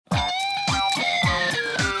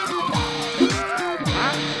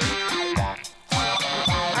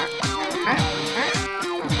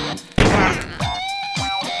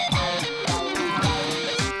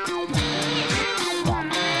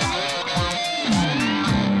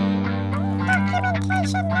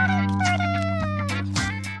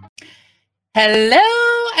Hello,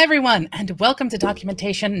 everyone, and welcome to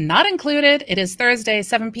Documentation Not Included. It is Thursday,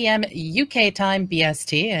 7 p.m. UK time,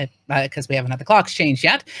 BST, because we haven't had the clocks changed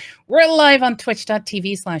yet. We're live on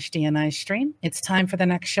twitch.tv/DNI stream. It's time for the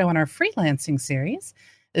next show in our freelancing series.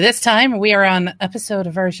 This time, we are on episode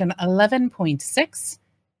version 11.6,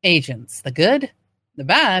 Agents, the Good, the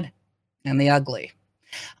Bad, and the Ugly.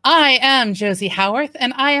 I am Josie Howarth,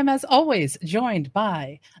 and I am, as always, joined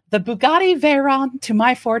by the Bugatti Veyron to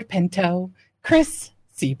my Ford Pinto, Chris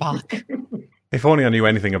Seabach. If only I knew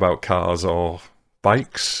anything about cars or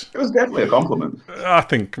bikes. It was definitely a compliment. I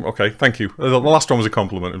think, okay, thank you. The last one was a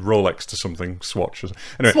compliment, Rolex to something, Swatch.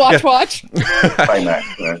 Anyway, Swatch watch. Fine,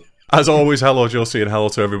 yeah. As always, hello Josie and hello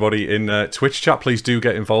to everybody in Twitch chat. Please do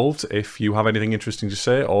get involved if you have anything interesting to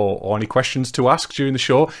say or any questions to ask during the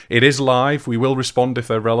show. It is live. We will respond if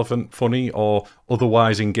they're relevant, funny or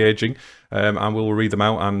otherwise engaging, and we'll read them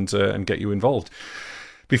out and get you involved.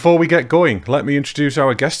 Before we get going, let me introduce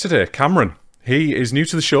our guest today, Cameron. He is new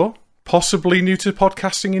to the show, possibly new to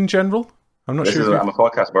podcasting in general. I'm not sure. I'm a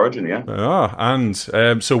podcast virgin,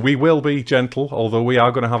 yeah. So we will be gentle, although we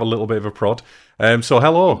are going to have a little bit of a prod. So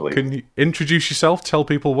hello, can you introduce yourself, tell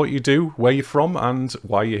people what you do, where you're from, and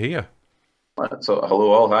why you're here? So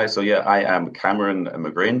hello all, hi. So yeah, I am Cameron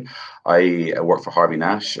McGrain. I work for Harvey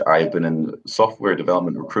Nash. I've been in software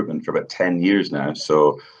development recruitment for about 10 years now.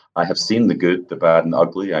 So I have seen the good, the bad, and the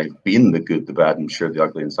ugly. I've been the good, the bad, and sure the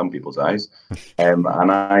ugly in some people's eyes. And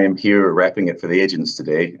I am here repping it for the agents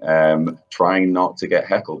today, trying not to get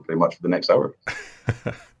heckled pretty much for the next hour.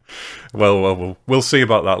 Well, we'll see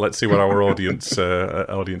about that. Let's see what our audience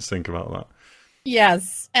think about that.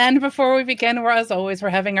 Yes, and before we begin, we're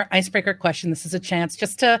having our icebreaker question. This is a chance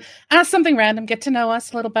just to ask something random, get to know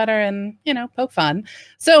us a little better, and, poke fun.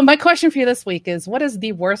 So my question for you this week is, what is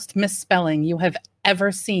the worst misspelling you have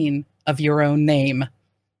ever seen of your own name?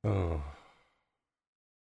 Oh.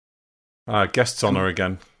 Guest's honour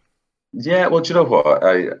again. Yeah, well, do you know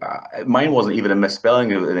what? Mine wasn't even a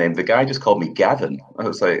misspelling of the name. The guy just called me Gavin. I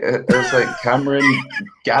was like Cameron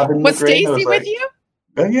Gavin. Was Stacey with you?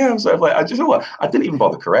 Yeah, I was like, I just know what? I didn't even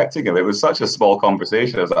bother correcting him. It was such a small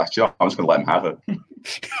conversation. I was like, I'm just going to let him have it.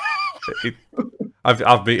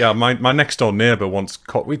 My next door neighbour once,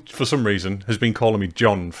 for some reason, has been calling me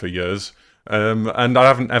John for years. And I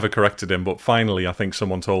haven't ever corrected him, but finally I think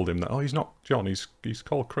someone told him that, he's not John, he's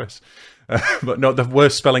called Chris. But no, the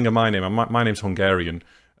worst spelling of my name, my name's Hungarian,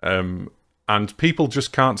 and people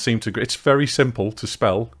just can't seem to... It's very simple to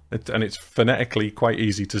spell, and it's phonetically quite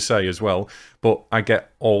easy to say as well, but I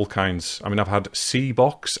get all kinds. I mean, I've had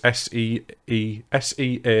Seabox,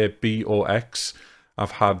 Seabox.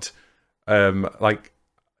 I've had,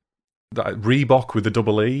 Reebok with a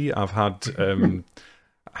double E.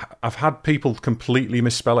 I've had people completely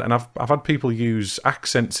misspell it, and I've had people use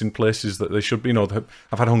accents in places that they should be. I've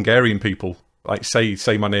had Hungarian people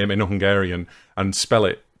say my name in Hungarian and spell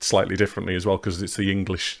it slightly differently as well because it's the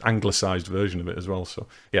English anglicised version of it as well. So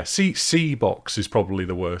yeah, C box is probably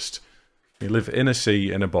the worst. You live in a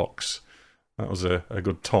C in a box. That was a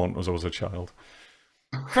good taunt as I was a child.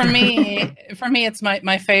 For me, it's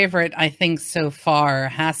my favorite. I think so far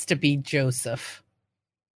has to be Joseph.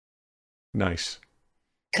 Nice.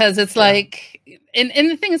 Because it's like, and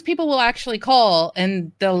the thing is, people will actually call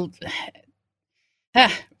and they'll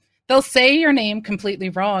say your name completely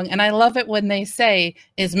wrong. And I love it when they say,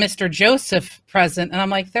 is Mr. Joseph present? And I'm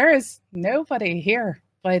like, there is nobody here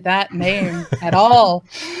by that name at all.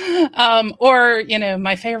 Or,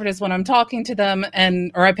 my favorite is when I'm talking to them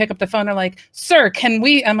or I pick up the phone, they're like, sir, can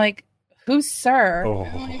we? I'm like, who's sir? Oh,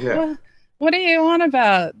 like, yeah. What are you on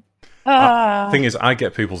about? Thing is, I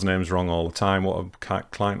get people's names wrong all the time. What a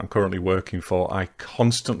client I'm currently working for, I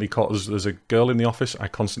constantly call... There's a girl in the office, I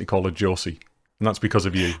constantly call her Josie. And that's because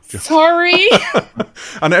of you. Sorry.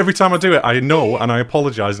 And every time I do it, I know, and I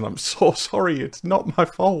apologise, and I'm so sorry. It's not my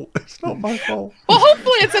fault. It's not my fault. Well,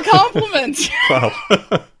 hopefully it's a compliment. Well.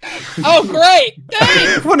 Oh, great.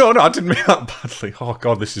 Thanks. Well, no, I didn't mean that badly. Oh,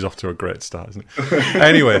 God, this is off to a great start, isn't it?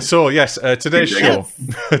 Anyway, so, yes, today's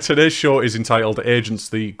show is entitled Agents,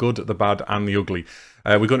 the Good, the Bad, and the Ugly.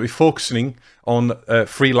 We're going to be focusing on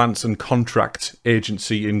freelance and contract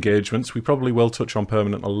agency engagements. We probably will touch on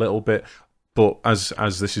permanent a little bit, but as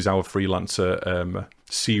this is our freelancer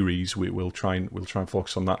series, we'll try and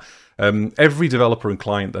focus on that. Every developer and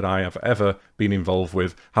client that I have ever been involved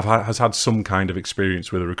with has had some kind of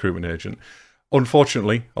experience with a recruitment agent.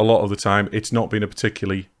 Unfortunately, a lot of the time, it's not been a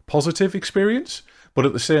particularly positive experience. But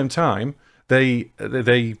at the same time,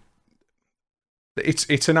 it's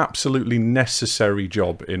an absolutely necessary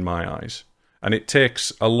job in my eyes, and it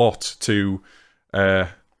takes a lot to.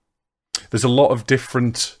 There's a lot of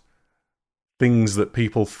different things that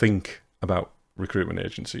people think about recruitment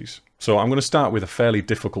agencies. So I'm going to start with a fairly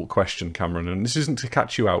difficult question, Cameron, and this isn't to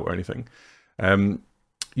catch you out or anything.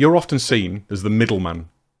 You're often seen as the middleman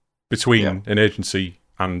between an agency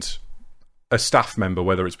and a staff member,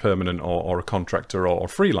 whether it's permanent or a contractor or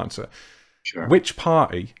freelancer. Sure. Which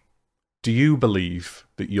party do you believe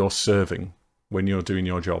that you're serving when you're doing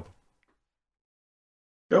your job?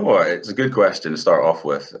 You know what? It's a good question to start off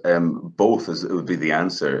with. Both would be the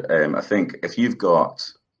answer. I think if you've got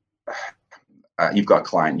a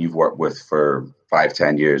client you've worked with for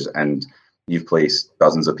 5-10 years and you've placed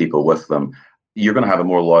dozens of people with them, you're going to have a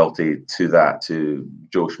more loyalty to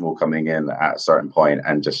Joe Schmo coming in at a certain point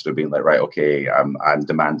and just sort of being like, right, okay, I'm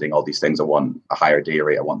demanding all these things. I want a higher day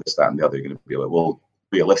rate. I want this, that, and the other. You're going to be like, well,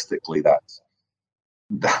 realistically, that's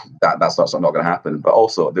not going to happen. But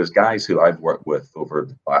also, there's guys who I've worked with over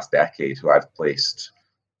the last decade who I've placed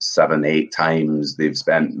 7-8 times. They've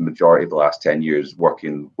spent the majority of the last 10 years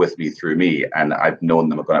working with me through me, and I've known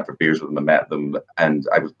them. I've gone out for beers with them. I met them, and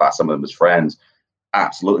I was some of them as friends.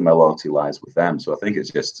 Absolutely, my loyalty lies with them. So I think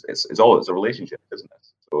it's a relationship, isn't it?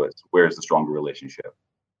 So it's where's the stronger relationship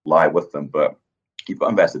lie with them, but you've got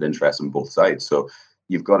invested interest on both sides. So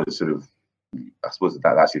you've got to sort of, I suppose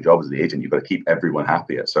that's your job as the agent. You've got to keep everyone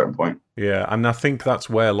happy at a certain point. Yeah, and I think that's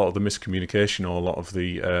where a lot of the miscommunication or a lot of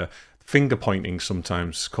the finger pointing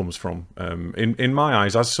sometimes comes from. In my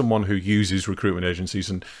eyes, as someone who uses recruitment agencies,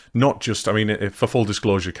 and not just, I mean, for full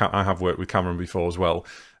disclosure, I have worked with Cameron before as well.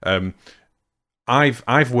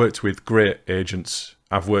 I've worked with great agents.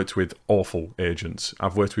 I've worked with awful agents.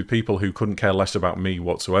 I've worked with people who couldn't care less about me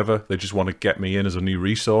whatsoever. They just want to get me in as a new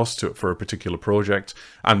resource for a particular project,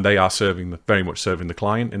 and they are very much serving the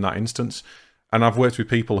client in that instance. And I've worked with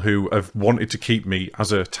people who have wanted to keep me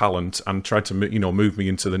as a talent and tried to move me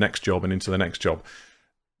into the next job and into the next job.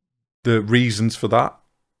 The reasons for that,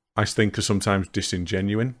 I think, are sometimes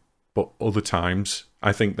disingenuine, but other times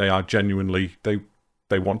I think they are genuinely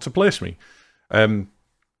they want to place me.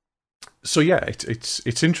 So yeah,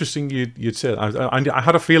 it's interesting you'd say that. I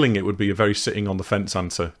had a feeling it would be a very sitting on the fence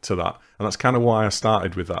answer to that, and that's kind of why I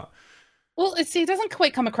started with that. Well, it doesn't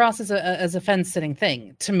quite come across as a fence-sitting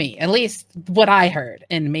thing to me, at least what I heard.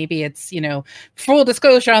 And maybe it's, full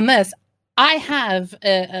disclosure on this. I have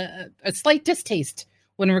a slight distaste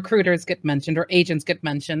when recruiters get mentioned or agents get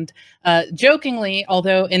mentioned. Jokingly,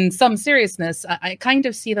 although in some seriousness, I kind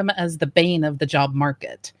of see them as the bane of the job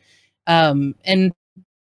market. And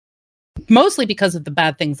mostly because of the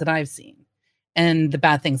bad things that I've seen and the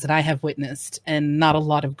bad things that I have witnessed, and not a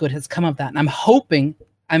lot of good has come of that. And I'm hoping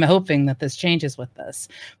that this changes with this.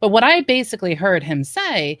 But what I basically heard him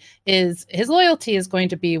say is his loyalty is going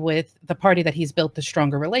to be with the party that he's built the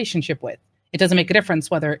stronger relationship with. It doesn't make a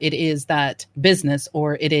difference whether it is that business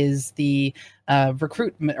or it is the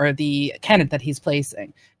recruitment or the candidate that he's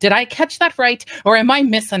placing. Did I catch that right? Or am I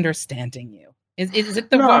misunderstanding you? Is it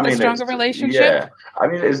the stronger relationship? Yeah, I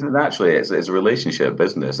mean, it's a relationship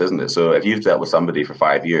business, isn't it? So if you've dealt with somebody for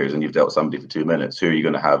 5 years and you've dealt with somebody for 2 minutes, who are you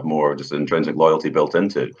going to have more just intrinsic loyalty built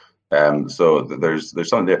into? So there's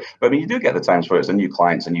something there. But I mean, you do get the times where it's a new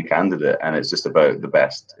client, a new candidate, and it's just about the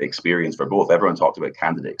best experience for both. Everyone talked about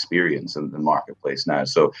candidate experience in the marketplace now.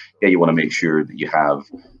 So yeah, you want to make sure that you have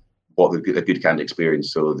a good candidate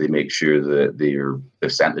experience, so they make sure that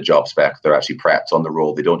they've sent the job spec, they're actually prepped on the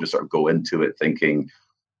role. They don't just sort of go into it thinking,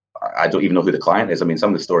 I don't even know who the client is. I mean,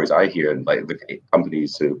 some of the stories I hear, and like the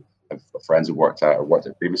companies who have friends who worked at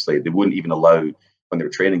previously, they wouldn't even allow, when they were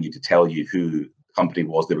training you, to tell you who the company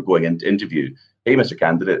was they were going in to interview. Hey, Mr.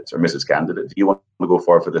 Candidate or Mrs. Candidate, do you want to go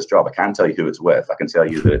forward for this job? I can't tell you who it's with. I can tell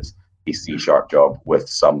you that it's a C# job with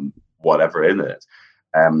some whatever in it.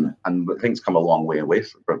 And things come a long way away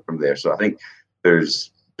from there. So I think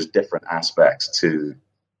there's different aspects to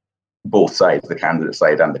both sides, the candidate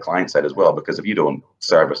side and the client side as well, because if you don't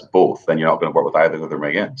service both, then you're not going to work with either of them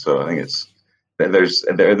again. So I think there is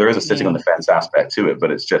a sitting on the fence aspect to it,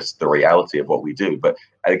 but it's just the reality of what we do. But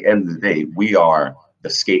at the end of the day, we are the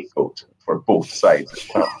scapegoat for both sides as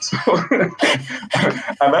well. So, and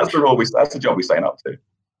that's the job we sign up to.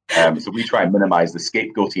 So we try and minimize the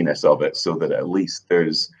scapegoatiness of it, so that at least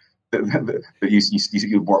you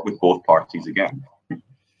work with both parties again.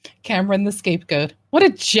 Cameron the scapegoat. What a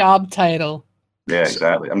job title. Yeah,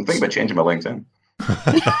 exactly. I'm thinking about changing my LinkedIn.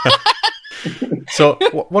 So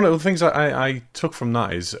one of the things I took from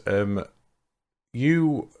that is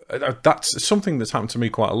that's something that's happened to me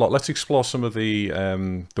quite a lot. Let's explore some of the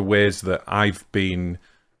ways that I've been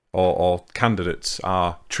or candidates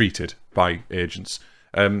are treated by agents.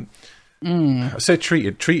 I say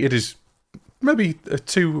treated. Treated is maybe a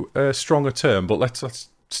too strong a term, but let's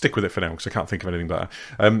stick with it for now because I can't think of anything better.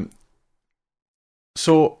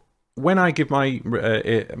 So when I give my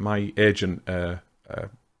my agent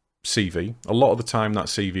CV, a lot of the time that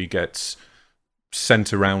CV gets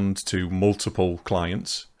sent around to multiple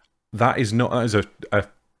clients. That is not as a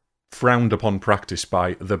frowned upon practice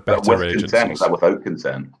by the better agencies. Consent? Is that without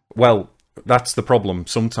consent? Well, that's the problem.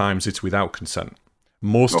 Sometimes it's without consent.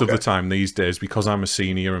 Most of the time these days, because I'm a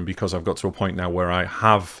senior and because I've got to a point now where I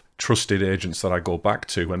have trusted agents that I go back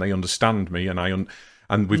to and they understand me and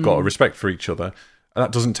we've got a respect for each other,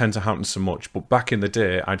 that doesn't tend to happen so much. But back in the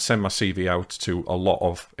day, I'd send my CV out to a lot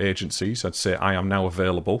of agencies. I'd say, I am now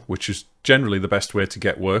available, which is generally the best way to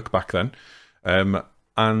get work back then.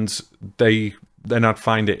 And then I'd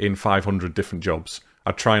find it in 500 different jobs.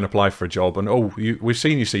 I'd try and apply for a job and, we've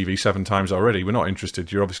seen your CV 7 times already. We're not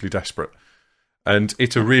interested. You're obviously desperate. And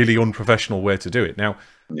it's a really unprofessional way to do it. Now,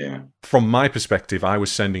 from my perspective, I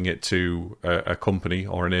was sending it to a company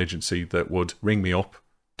or an agency that would ring me up,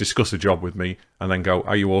 discuss a job with me, and then go,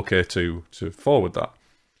 are you okay to forward that?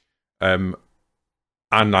 And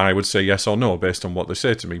I would say yes or no based on what they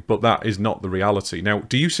say to me. But that is not the reality. Now,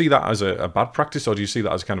 do you see that as a bad practice, or do you see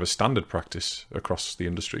that as kind of a standard practice across the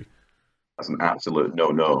industry? That's an absolute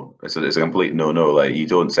no-no. It's a complete no-no. Like, you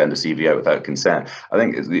don't send a CV out without consent. I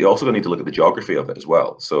think you also need to look at the geography of it as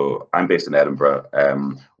well. So I'm based in Edinburgh.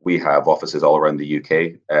 We have offices all around the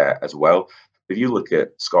UK as well. If you look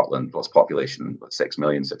at Scotland, what's population? 6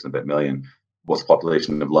 million, 6 and a bit million. What's the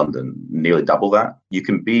population of London? Nearly double that. You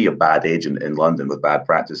can be a bad agent in London with bad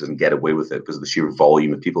practices and get away with it because of the sheer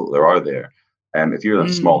volume of people that there are there. If you're in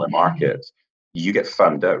a smaller market, you get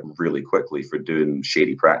found out really quickly for doing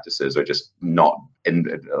shady practices or just not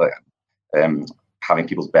having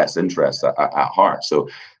people's best interests at heart. So,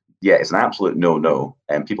 yeah, it's an absolute no-no,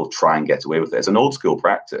 and people try and get away with it. It's an old school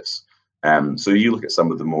practice. So you look at some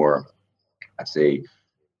of the more, I'd say,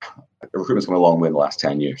 recruitment's come a long way in the last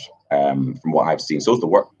 10 years from what I've seen. So is the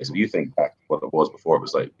workplace. If you think back what it was before, it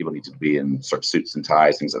was like people needed to be in sort of suits and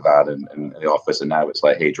ties, things like that in the office. And now it's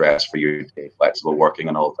like, hey, dress for your day, flexible working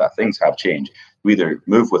and all of that. Things have changed. You either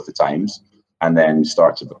move with the times and then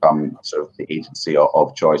start to become sort of the agency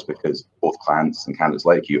of choice because both clients and candidates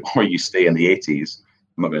like you, or you stay in the 80s.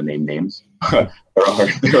 I'm not going to name names. there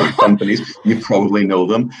are companies, you probably know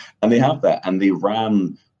them, and they have that. And they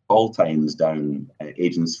ran call times down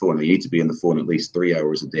agents' phone. You need to be on the phone at least 3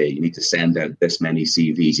 hours a day. You need to send out this many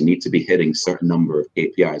CVs. You need to be hitting a certain number of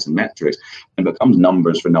KPIs and metrics, and it becomes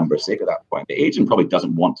numbers for numbers' sake at that point. The agent probably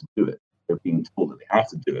doesn't want to do it. They're being told that they have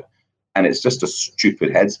to do it. And it's just a stupid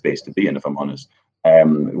headspace to be in, if I'm honest.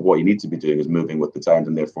 What you need to be doing is moving with the times,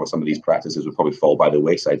 and therefore some of these practices would probably fall by the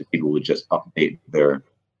wayside if people would just update their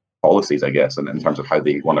policies, I guess, and in terms of how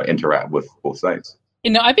they want to interact with both sides. You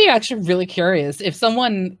know, I'd be actually really curious if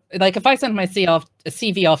someone, like if I sent my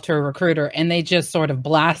CV off to a recruiter and they just sort of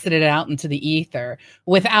blasted it out into the ether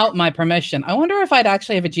without my permission, I wonder if I'd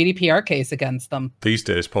actually have a GDPR case against them. These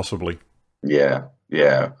days, possibly. Yeah.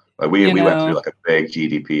 Like we went through like a big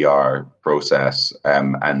GDPR process,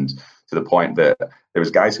 and to the point that there was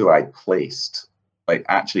guys who I placed, like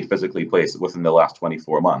actually physically placed within the last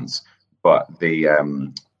 24 months, but they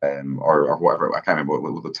or whatever, I can't remember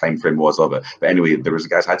what the time frame was of it. But anyway, there was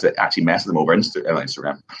guys I had to actually message them over Instagram. It's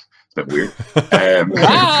a bit weird.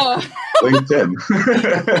 Wow. LinkedIn.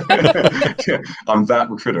 I'm that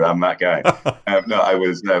recruiter. I'm that guy. No, I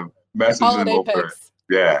was messaging them over. Pics.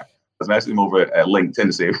 Yeah. I was messaging them over at LinkedIn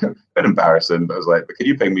to say, a bit embarrassing, but I was like, but can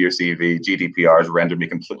you ping me your CV? GDPR has rendered me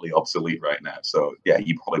completely obsolete right now. So yeah,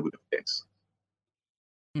 you probably would have fixed.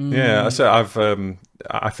 Yeah,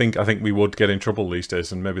 I think we would get in trouble these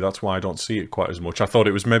days, and maybe that's why I don't see it quite as much. I thought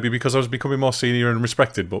it was maybe because I was becoming more senior and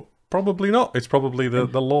respected, but probably not. It's probably the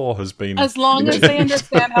law has been. As long as they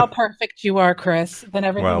understand how perfect you are, Chris, then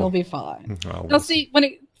everything will be fine. Now, see,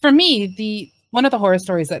 for me, one of the horror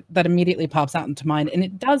stories that immediately pops out into mind, and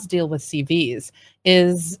it does deal with CVs,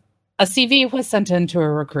 is a CV was sent in to a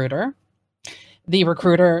recruiter. The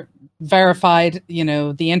recruiter verified,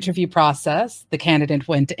 the interview process. The candidate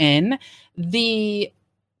went in. The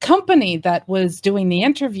company that was doing the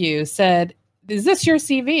interview said, "Is this your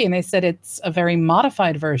CV?" And they said, "It's a very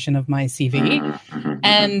modified version of my CV."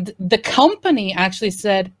 And the company actually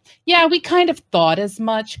said, "Yeah, we kind of thought as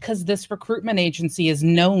much because this recruitment agency is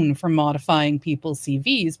known for modifying people's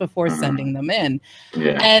CVs before sending them in."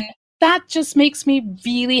 Yeah. And that just makes me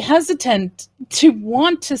really hesitant to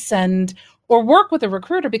want to send or work with a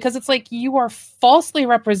recruiter, because it's like you are falsely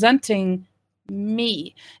representing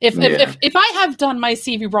me. If I have done my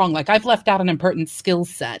CV wrong, like I've left out an important skill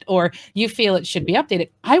set, or you feel it should be updated,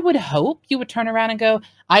 I would hope you would turn around and go,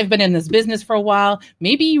 I've been in this business for a while.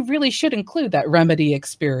 Maybe you really should include that Remedy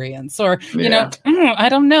experience, or, you know, I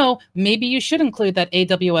don't know. Maybe you should include that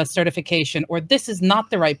AWS certification, or this is not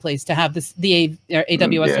the right place to have the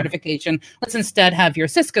AWS certification. Let's instead have your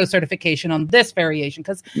Cisco certification on this variation.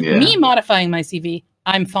 Because me modifying my CV,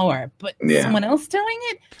 I'm for, but someone else doing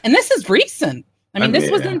it? And this is recent. I mean, this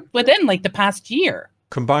wasn't within like the past year.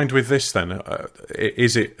 Combined with this, then,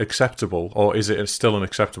 is it acceptable, or is it still an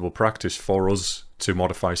acceptable practice for us to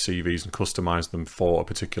modify CVs and customize them for a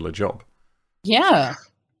particular job? Yeah.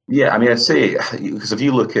 Yeah, I mean, I'd say, because if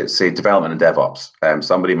you look at, say, development and DevOps,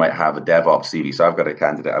 somebody might have a DevOps CV. So I've got a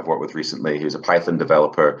candidate I've worked with recently who's a Python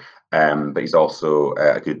developer, but he's also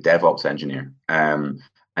a good DevOps engineer.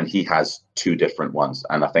 And he has 2 different ones.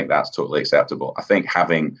 And I think that's totally acceptable. I think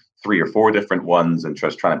having 3 or 4 different ones and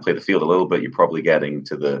just trying to play the field a little bit, you're probably getting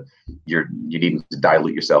to you needing to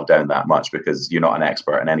dilute yourself down that much because you're not an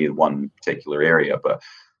expert in any one particular area. But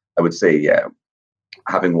I would say,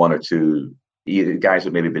 having 1 or 2 guys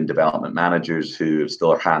who've maybe been development managers who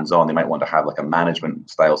still are hands-on, they might want to have like a management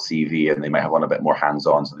style CV, and they might have one a bit more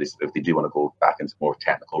hands-on. So if they do want to go back into a more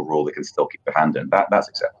technical role, they can still keep their hand in. That's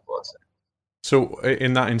acceptable, I'd say. So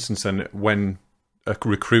in that instance, then, when a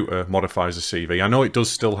recruiter modifies a CV, I know it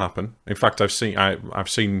does still happen. In fact, I've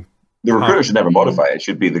seen the recruiter should never modify it. It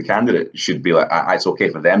should be the candidate should be like, it's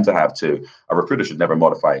okay for them to have to. A recruiter should never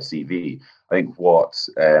modify a CV. I think what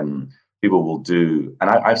people will do,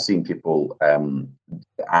 and I've seen people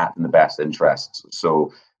act in the best interests.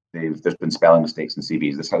 So there's been spelling mistakes in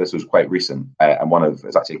CVs. This was quite recent, and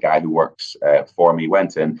it's actually a guy who works for me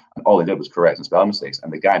went in, and all he did was correct some spelling mistakes,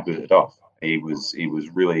 and the guy booted off. He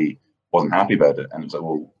really wasn't happy about it, and it was like,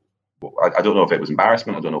 well, I don't know if it was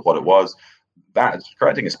embarrassment. I don't know what it was.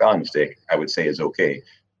 Correcting a spelling mistake, I would say, is okay.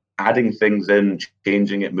 Adding things in,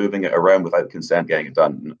 changing it, moving it around without consent, getting it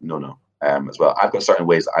done, no. As well, I've got certain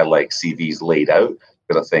ways that I like CVs laid out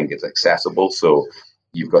because I think it's accessible. So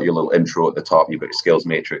you've got your little intro at the top, you've got your skills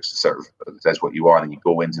matrix, sort of says what you are, and then you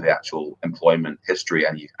go into the actual employment history,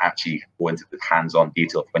 and you actually go into the hands-on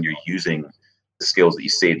detail when you're using the skills that you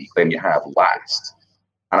say that you claim you have last.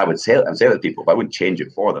 And I would say that to people, if I wouldn't change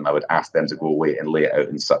it for them, I would ask them to go away and lay it out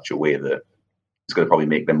in such a way that it's going to probably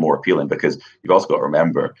make them more appealing, because you've also got to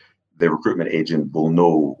remember the recruitment agent will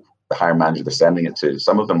know the hiring manager they're sending it to.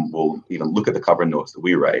 Some of them will even look at the cover notes that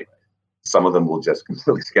we write. Some of them will just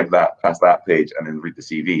completely skip past that page and then read the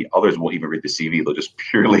CV. Others won't even read the CV. They'll just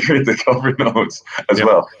purely read the cover notes as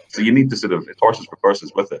well. So you need to sort of, it's horses for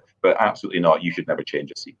courses with it, but absolutely not. You should never change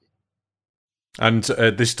a CV. And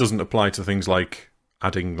this doesn't apply to things like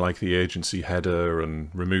adding like the agency header and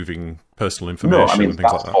removing personal information. No, I mean, and things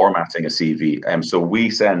that's like that. Formatting a CV. So we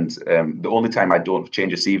send, the only time I don't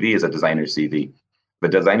change a CV is a designer's CV. The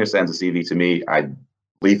designer sends a CV to me, I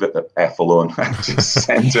leave it the F alone and just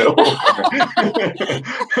send it over.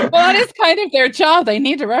 Well, that is kind of their job. They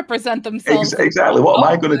need to represent themselves. Exactly. What am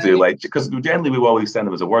I going to do? Like, because generally we always send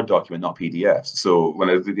them as a Word document, not PDFs. So when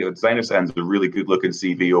a designer sends a really good looking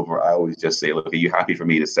CV over, I always just say, look, are you happy for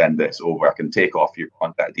me to send this over? I can take off your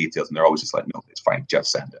contact details. And they're always just like, no, it's fine.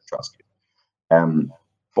 Just send it. Trust you.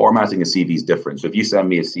 Formatting a CV is different. So if you send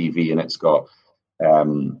me a CV and it's got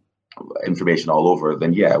information all over,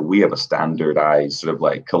 then we have a standardized sort of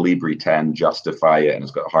like Calibri 10 justify it, and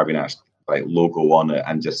it's got a Harvey Nash like logo on it,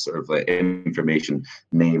 and just sort of like information,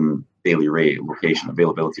 name, daily rate, location,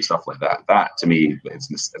 availability, stuff like that. That to me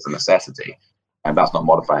is a necessity, and that's not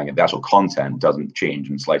modifying it. The actual content doesn't change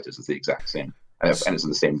in the slightest. It's the exact same, and it's in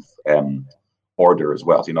the same order as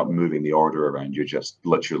well. So you're not moving the order around, you're just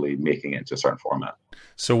literally making it into a certain format.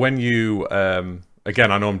 So when you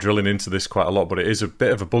again, I know I'm drilling into this quite a lot, but it is a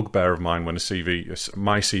bit of a bugbear of mine when my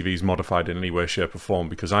CV is modified in any way, shape or form,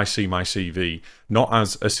 because I see my CV not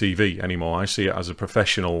as a CV anymore. I see it as a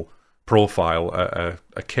professional profile,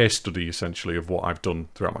 a case study essentially of what I've done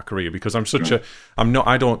throughout my career, because I'm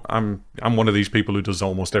one of these people who does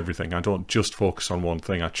almost everything. I don't just focus on one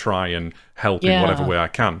thing. I try and help in whatever way I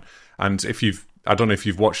can. And I don't know if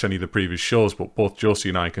you've watched any of the previous shows, but both Josie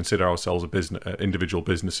and I consider ourselves individual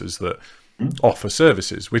businesses that offer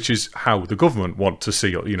services, which is how the government want us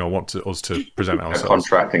to present ourselves.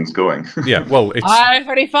 Contract things going. Yeah, well, it's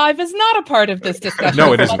IR35 is not a part of this discussion.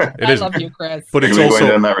 No, it isn't. I love you, Chris. But it's also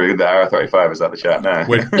going down that route. The IR35 is at the chat now.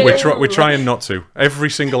 We're trying not to. Every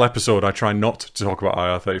single episode, I try not to talk about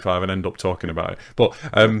IR35 and end up talking about it. But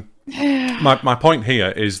my point here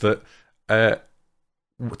is that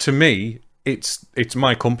to me, it's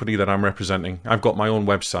my company that I'm representing. I've got my own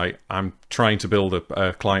website. I'm trying to build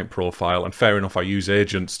a client profile, and fair enough, I use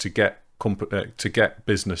agents to get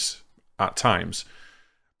business at times.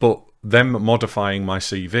 But them modifying my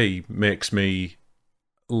CV makes me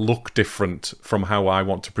look different from how I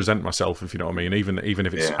want to present myself, if you know what I mean. Even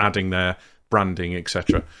if it's adding their branding,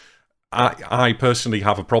 etc. I personally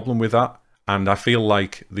have a problem with that, and I feel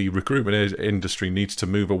like the recruitment industry needs to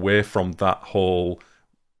move away from that whole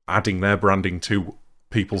adding their branding to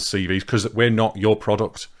people's CVs, because we're not your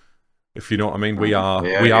product, if you know what I mean. We are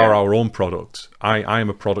our own product. I am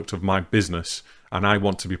a product of my business, and I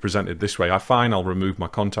want to be presented this way. I'll remove my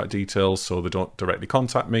contact details so they don't directly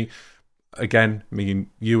contact me. Again,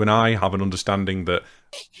 you and I have an understanding that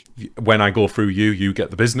when I go through you get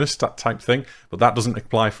the business, that type thing. But that doesn't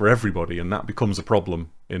apply for everybody, and that becomes a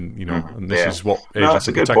problem. And this is what agents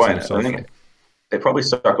are protecting themselves from. It probably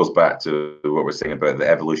circles back to what we're saying about the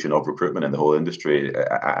evolution of recruitment in the whole industry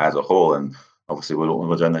as a whole. And obviously, we don't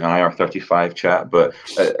want to go down the IR35 chat, but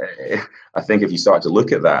I think if you start to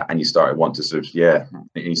look at that and you start to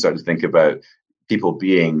you start to think about people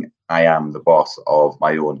being, I am the boss of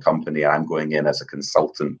my own company, I'm going in as a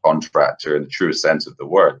consultant contractor in the truest sense of the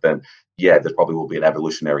word, then there probably will be an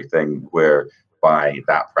evolutionary thing whereby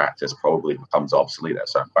that practice probably becomes obsolete at a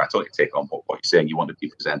certain point. I totally take on what you're saying. You want to be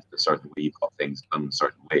presented a certain way, you've got things done a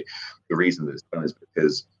certain way. The reason that it's done is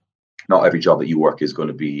because not every job that you work is going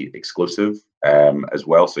to be exclusive as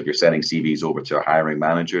well. So if you're sending CVs over to a hiring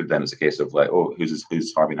manager, then it's a case of like, oh,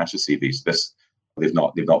 who's Harvey Nash's CVs? They've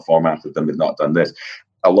not formatted them, they've not done this.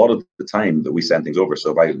 A lot of the time that we send things over,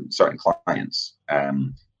 so by certain clients,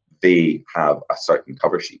 they have a certain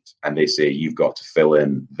cover sheet and they say you've got to fill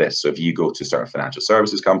in this. So if you go to certain financial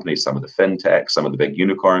services companies, some of the fintechs, some of the big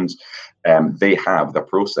unicorns, they have the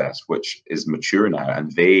process which is mature now,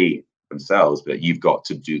 and they themselves, but you've got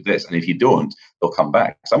to do this. And if you don't, they'll come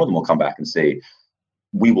back. Some of them will come back and say,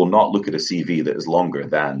 we will not look at a CV that is longer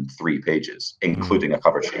than 3 pages, including a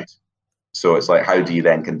cover sheet. So it's like, how do you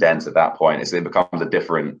then condense at that point? It becomes a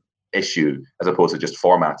different issue as opposed to just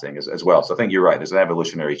formatting as well. So I think you're right. There's an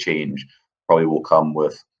evolutionary change probably will come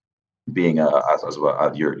with being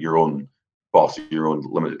your own boss, your own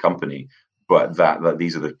limited company. But that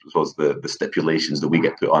these are the stipulations that we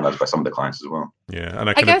get put on us by some of the clients as well. Yeah, and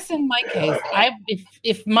I guess in my case,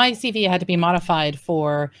 if my CV had to be modified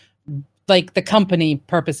for like the company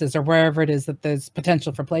purposes or wherever it is that there's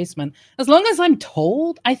potential for placement, as long as I'm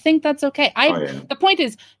told, I think that's okay. The point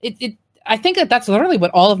is, I think that's literally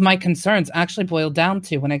what all of my concerns actually boil down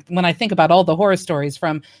to when I think about all the horror stories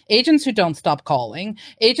from agents who don't stop calling,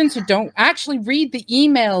 agents who don't actually read the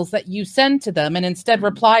emails that you send to them and instead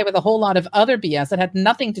reply with a whole lot of other BS that had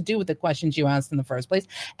nothing to do with the questions you asked in the first place.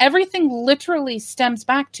 Everything literally stems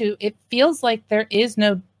back to, it feels like there is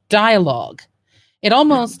no dialogue. It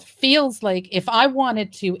almost feels like if I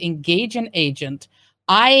wanted to engage an agent,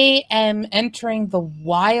 I am entering the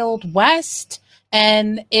Wild West.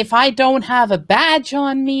 And if I don't have a badge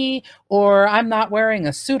on me or I'm not wearing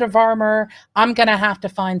a suit of armor, I'm going to have to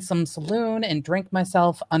find some saloon and drink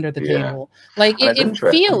myself under the table. Like it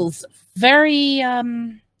feels very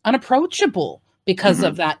unapproachable because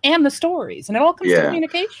of that and the stories. And it all comes to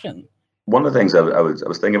communication. One of the things I was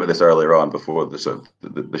thinking about this earlier on before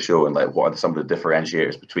the show, and like what are some of the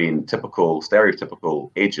differentiators between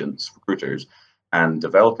stereotypical agents, recruiters, and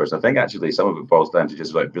developers. I think actually some of it boils down to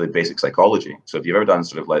just like really basic psychology. So if you've ever done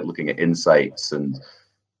sort of like looking at insights and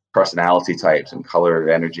personality types and color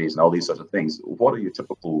energies and all these sorts of things, what are your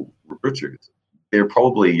typical recruiters? They're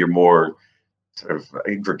probably your more sort of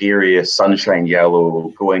gregarious, sunshine yellow,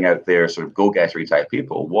 going out there, sort of go-gettery type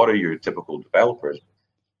people. What are your typical developers?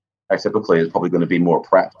 Typically is probably going to be more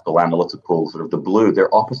practical, analytical, sort of the blue.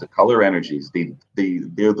 They're opposite color energies. They're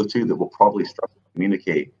the two that will probably struggle to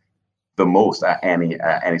communicate the most at any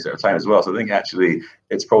sort of time as well. So I think actually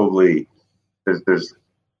it's probably there's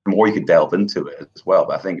more you could delve into it as well.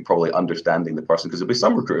 But I think probably understanding the person, because there'll be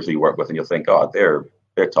some recruiters who you work with and you'll think, oh, they're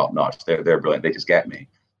top notch, they're brilliant, they just get me. And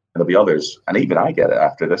there'll be others, and even I get it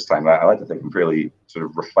after this time. I like to think I'm fairly sort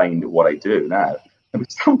of refined at what I do now. And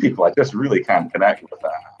some people I just really can't connect with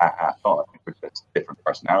that at all. I think we're just different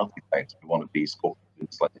personality types. We want to be spoken in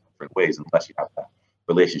slightly different ways unless you have that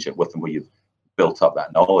relationship with them where you've built up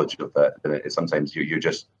that knowledge of that. And sometimes you're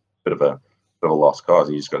just a bit of a lost cause,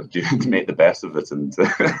 and you just got to make the best of it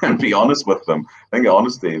and be honest with them. I think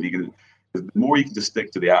honesty, the more you can just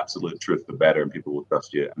stick to the absolute truth, the better, and people will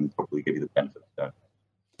trust you and probably give you the benefit of that.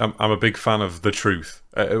 I'm a big fan of the truth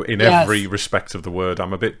in every respect of the word.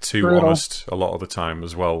 I'm a bit too honest a lot of the time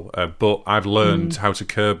as well. But I've learned how to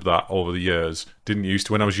curb that over the years. Didn't used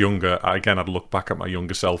to when I was younger. Again, I'd look back at my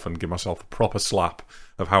younger self and give myself a proper slap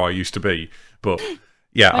of how I used to be. But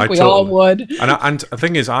yeah, I totally, all would. And the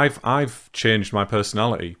thing is, I've changed my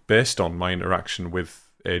personality based on my interaction with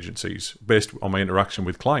agencies, based on my interaction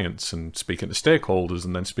with clients and speaking to stakeholders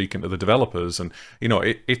and then speaking to the developers. And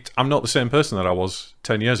I'm not the same person that I was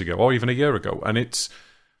 10 years ago or even a year ago. And it's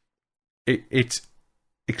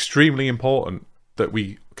extremely important that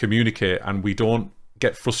we communicate and we don't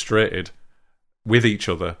get frustrated with each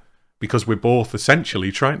other, because we're both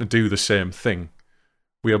essentially trying to do the same thing.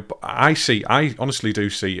 I honestly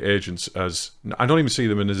do see agents as, I don't even see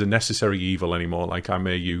them as a necessary evil anymore, like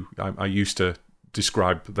I used to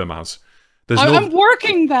describe them as. I'm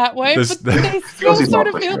working that way, but they still sort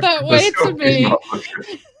of feel that way to me.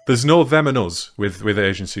 There's no them and us with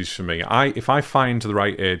agencies for me. If I find the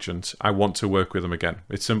right agent, I want to work with them again.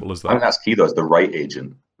 It's simple as that. I think that's key, though, is the right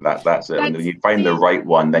agent. That's it. When you find the right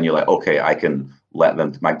one, then you're like, okay, I can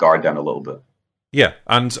let my guard down a little bit. Yeah,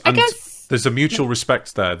 and I guess there's a mutual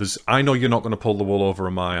respect there. I know you're not going to pull the wool over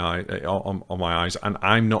on my eyes, and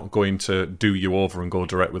I'm not going to do you over and go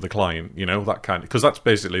direct with the client. That kind of, because that's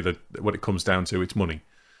basically what it comes down to. It's money,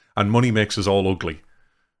 and money makes us all ugly.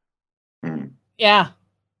 Yeah,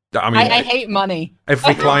 I mean, I hate money.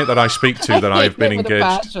 Every client that I speak to that I've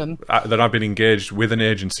been engaged with an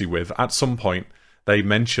agency with, at some point they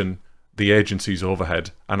mention the agency's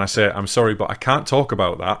overhead, and I say, I'm sorry, but I can't talk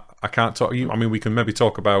about that. I can't talk. I mean, we can maybe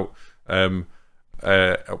talk about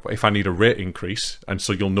if I need a rate increase, and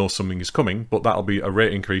so you'll know something is coming, but that'll be a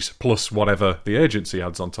rate increase plus whatever the agency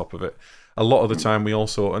adds on top of it. A lot of the time, we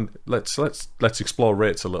also, and let's explore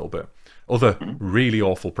rates a little bit. Other really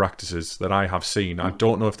awful practices that I have seen, I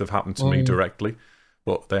don't know if they've happened to me directly,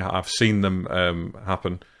 but I've seen them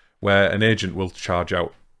happen, where an agent will charge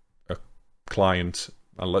out a client,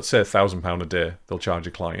 let's say £1,000 a day, they'll charge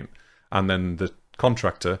a client, and then the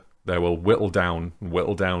contractor, they will whittle down to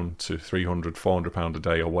 £300, £400 a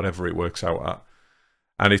day, or whatever it works out at.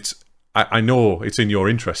 And I know it's in your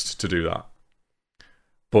interest to do that,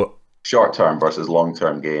 but short-term versus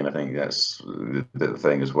long-term gain, I think that's the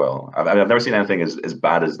thing as well. I've never seen anything as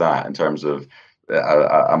bad as that in terms of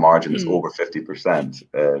a margin that's over 50%.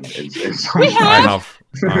 We have.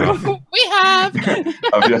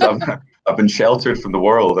 I've been sheltered from the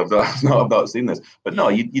world. I've not seen this, but no,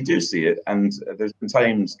 you do see it, and there's been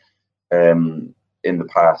times in the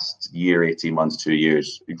past year, 18 months, 2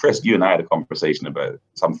 years. Chris, you and I had a conversation about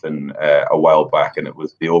something a while back, and it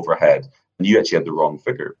was the overhead. And you actually had the wrong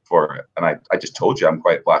figure for it. And I just told you I'm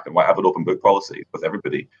quite black and white. I have an open book policy with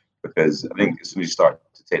everybody, because I think as soon as you start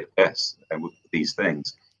to take the piss and with these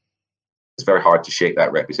things, it's very hard to shake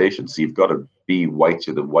that reputation. So you've got to be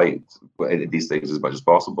whiter than white in these things as much as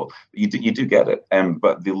possible. You do get it,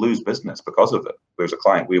 but they lose business because of it. There's a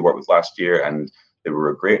client we worked with last year, and they were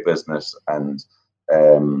a great business, and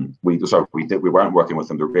we weren't working with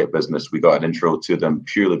them. They're a great business. We got an intro to them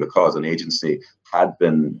purely because an agency had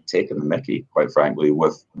been taking the mickey, quite frankly.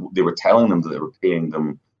 They were telling them that they were paying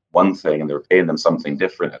them one thing and they were paying them something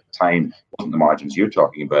different at the time. It wasn't the margins you're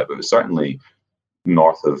talking about, but it was certainly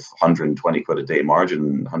north of 120 quid a day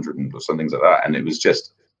margin, 100 or some things like that. And it was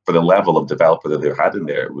just, for the level of developer that they had in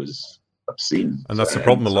there, it was obscene. And that's the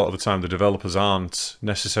problem. A lot of the time, the developers aren't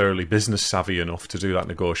necessarily business savvy enough to do that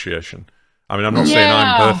negotiation. I mean, I'm not saying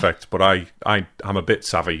I'm perfect, but I'm a bit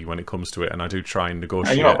savvy when it comes to it, and I do try and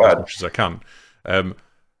negotiate as much as I can. Some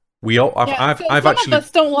of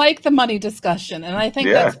us don't like the money discussion, and I think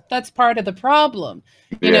that's part of the problem.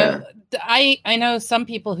 You know, I know some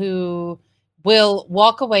people who will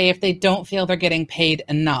walk away if they don't feel they're getting paid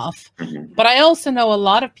enough, but I also know a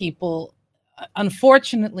lot of people,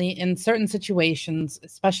 unfortunately, in certain situations,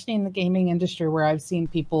 especially in the gaming industry, where I've seen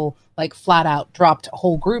people like flat out dropped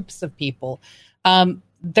whole groups of people,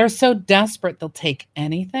 they're so desperate they'll take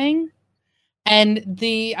anything. And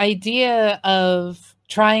the idea of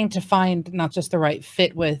trying to find not just the right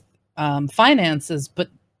fit with finances, but,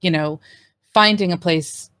 you know, finding a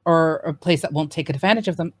place or a place that won't take advantage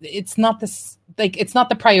of them, it's not this, like, it's not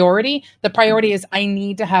the priority. The priority is, I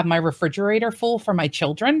need to have my refrigerator full for my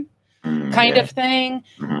children, kind of thing.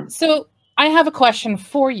 So I have a question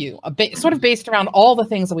for you, sort of based around all the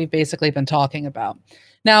things that we've basically been talking about.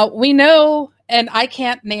 Now, we know, and I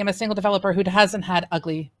can't name a single developer who hasn't had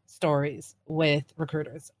ugly stories with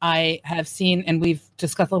recruiters. I have seen, and we've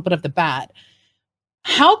discussed a little bit of the bad.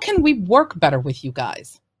 How can we work better with you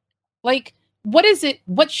guys? Like, what is it?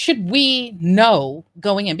 What should we know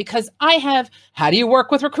going in? Because how do you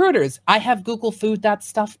work with recruiters? I have Google food that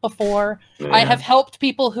stuff before. Yeah. I have helped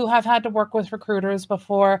people who have had to work with recruiters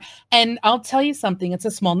before. And I'll tell you something, it's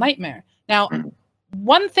a small nightmare. Now,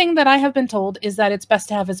 one thing that I have been told is that it's best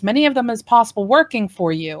to have as many of them as possible working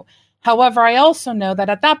for you. However, I also know that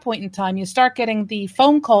at that point in time, you start getting the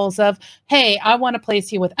phone calls of, hey, I want to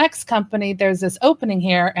place you with X company. There's this opening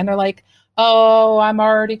here. And they're like, oh, I'm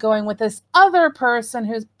already going with this other person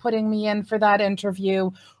who's putting me in for that interview.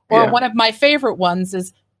 Or one of my favorite ones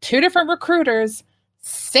is 2 different recruiters,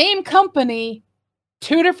 same company,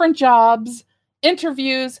 2 different jobs,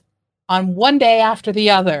 interviews on one day after the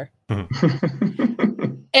other.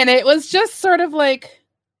 And it was just sort of like,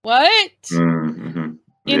 what? Mm-hmm.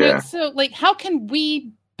 You know, so like, how can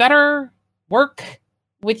we better work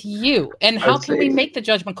with you? And how can we make the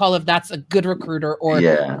judgment call if that's a good recruiter or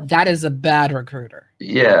that is a bad recruiter?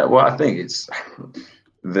 Yeah, well, I think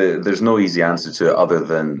there's no easy answer to it other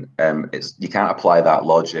than you can't apply that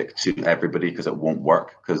logic to everybody because it won't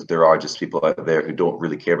work, because there are just people out there who don't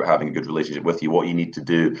really care about having a good relationship with you. What you need to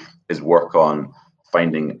do is work on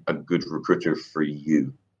finding a good recruiter for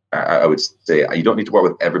you. I would say you don't need to work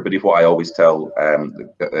with everybody. What I always tell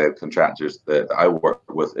contractors that I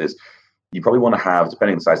work with is you probably want to have,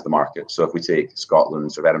 depending on the size of the market. So if we take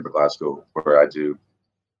Scotland, sort of Edinburgh, Glasgow, where I do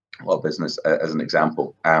a lot of business as an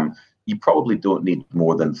example, you probably don't need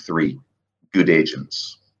more than 3 good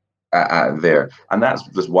agents there. And that's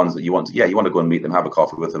just ones that you want to, you want to go and meet them, have a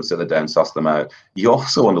coffee with them, sit them down, suss them out. You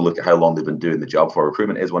also want to look at how long they've been doing the job for.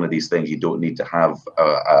 Recruitment is one of these things you don't need to have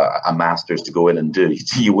a master's to go in and do.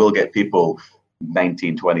 You will get people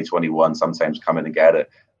 19, 20, 21 sometimes come in and get it,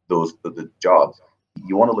 the jobs.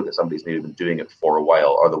 You want to look at somebody who's maybe been doing it for a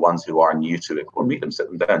while, or the ones who are new to it. Go and meet them, sit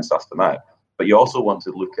them down, suss them out. But you also want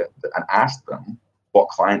to look at and ask them what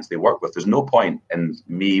clients they work with. There's no point in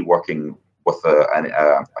me working with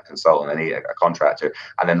a consultant, a contractor,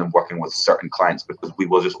 and then working with certain clients, because we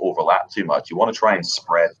will just overlap too much. You want to try and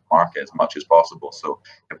spread the market as much as possible. So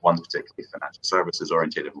if one's particularly financial services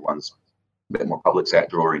oriented, if one's a bit more public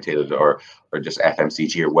sector oriented, or just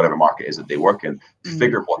FMCG or whatever market is that they work in,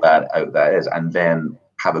 figure what that is, and then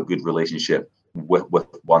have a good relationship with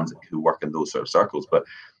ones who work in those sort of circles. But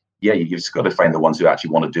yeah, you've just got to find the ones who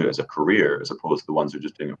actually want to do it as a career, as opposed to the ones who are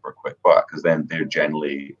just doing it for a quick buck, because then they're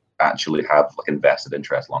generally actually have like invested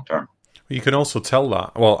interest long term. You can also tell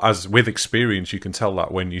that, well, as with experience, you can tell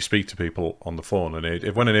that when you speak to people on the phone.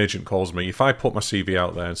 And when an agent calls me, if I put my CV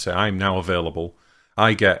out there and say I'm now available,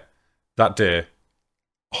 I get that day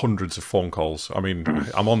hundreds of phone calls. I mean,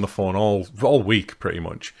 I'm on the phone all week pretty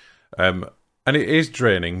much. And it is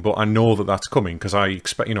draining, but I know that that's coming because I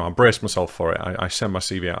expect, I brace myself for it. I send my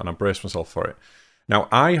CV out and I brace myself for it. Now,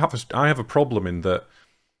 I have a problem in that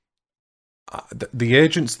the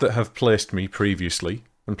agents that have placed me previously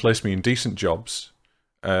and placed me in decent jobs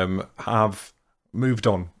have moved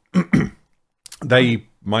on. They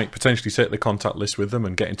might potentially take the contact list with them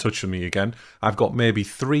and get in touch with me again. I've got maybe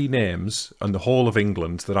 3 names in the whole of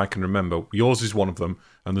England that I can remember. Yours is one of them,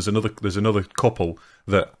 and there's another couple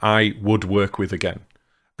that I would work with again.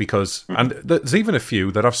 Because and there's even a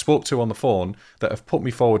few that I've spoke to on the phone that have put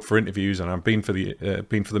me forward for interviews, and I've been for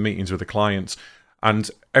the meetings with the clients,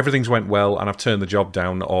 and everything's went well, and I've turned the job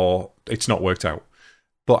down or it's not worked out.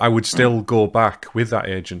 But I would still go back with that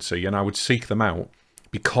agency and I would seek them out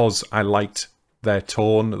because I liked their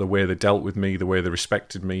tone, the way they dealt with me, the way they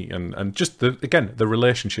respected me, and just the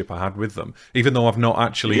relationship I had with them. Even though I've not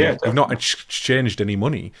actually we've not exchanged any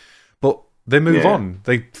money, but they move on.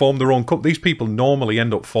 They form their own company. These people normally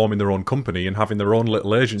end up forming their own company and having their own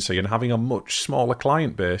little agency and having a much smaller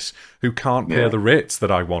client base who can't pay the rates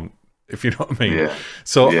that I want, if you know what I mean.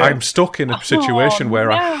 So I'm stuck in a situation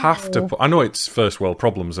where I have to I know it's first world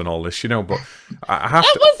problems and all this, but I have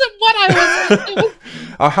that wasn't what I was.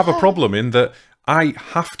 I have a problem in that I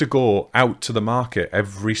have to go out to the market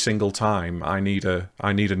every single time I need a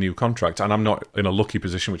new contract, and I'm not in a lucky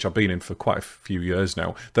position, which I've been in for quite a few years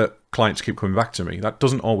now, that clients keep coming back to me. That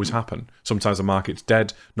doesn't always happen. Sometimes the market's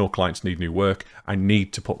dead, no clients need new work. I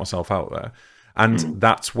need to put myself out there. And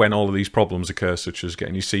that's when all of these problems occur, such as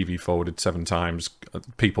getting your CV forwarded 7 times,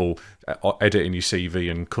 people editing your CV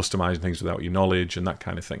and customizing things without your knowledge and that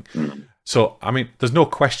kind of thing. So, I mean, there's no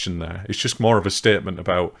question there. It's just more of a statement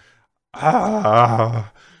about,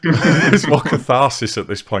 it's more catharsis at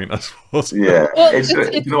this point, I suppose. Yeah, well, it's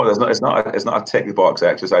it's not a tick box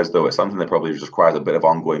exercise though. It's something that probably just requires a bit of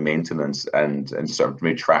ongoing maintenance and sort of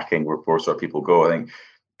maybe tracking where sort of people go. I think,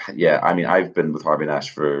 I mean, I've been with Harvey Nash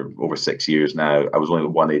for over 6 years now. I was only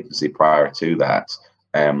with one agency prior to that.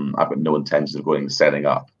 I've got no intention of going and setting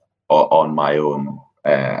up on my own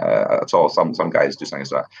at all. Some guys do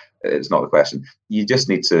things like that. It's not the question. You just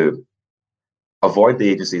need to avoid the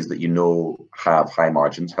agencies that have high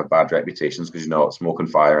margins, have bad reputations, because smoke and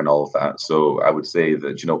fire and all of that. So I would say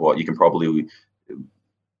that you can probably,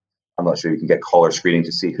 I'm not sure you can get caller screening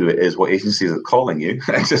to see who it is, what agencies are calling you,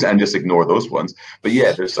 and just ignore those ones. But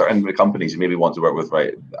yeah, there's certain companies you maybe want to work with,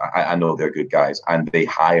 right? I know they're good guys, and they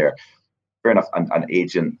hire, fair enough, an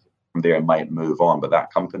agent from there might move on, but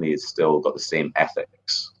that company has still got the same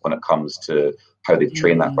ethics when it comes to how they've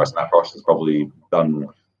trained that person. That person's probably done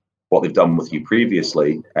what they've done with you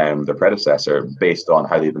previously, their predecessor, based on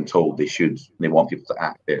how they've been told they should. They want people to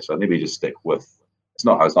act there. So maybe just stick with. It's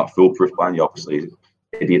not foolproof plan. You obviously,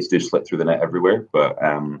 idiots do slip through the net everywhere, but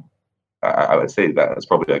I would say that it's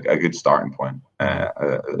probably a good starting point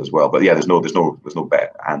as well. But yeah, there's no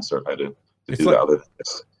better answer how to do that. Other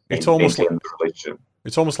it's almost like the relationship.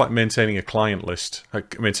 It's almost like maintaining a client list,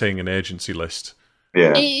 like maintaining an agency list.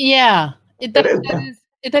 Yeah.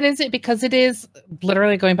 That is it, because it is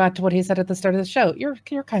literally going back to what he said at the start of the show.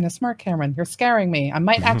 You're kind of smart, Cameron. You're scaring me. I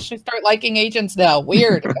might actually start liking agents now.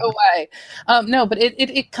 Weird. Go away. No, but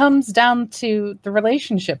it comes down to the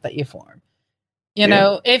relationship that you form.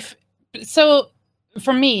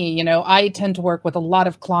 For me, I tend to work with a lot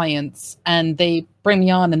of clients, and they bring me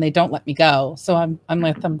on and they don't let me go. So I'm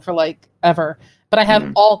with them for like ever. But I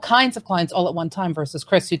have all kinds of clients all at one time versus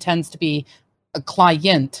Chris, who tends to be a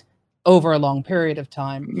client over a long period of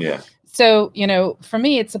time. Yeah. So, for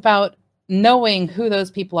me, it's about knowing who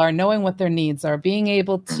those people are, knowing what their needs are, being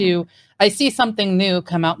able to, I see something new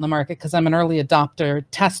come out in the market because I'm an early adopter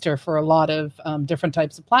tester for a lot of different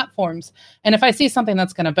types of platforms. And if I see something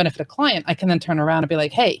that's going to benefit a client, I can then turn around and be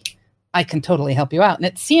like, hey, I can totally help you out. And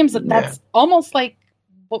it seems that that's almost like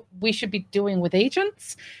what we should be doing with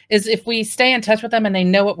agents, is if we stay in touch with them and they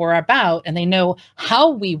know what we're about and they know how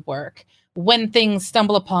we work, when things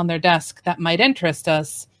stumble upon their desk that might interest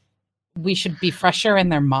us, we should be fresher in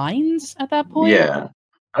their minds at that point. Yeah.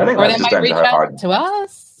 I think or they might reach out to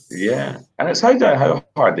us. Yeah. And it's how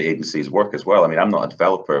hard the agencies work as well. I mean, I'm not a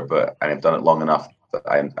developer, but I've done it long enough that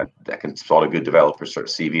I can spot a good developer sort of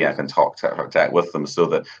CV. I can talk tech with them, so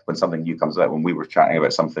that when something new comes out, when we were chatting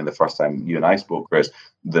about something the first time you and I spoke, Chris,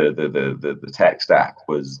 the tech stack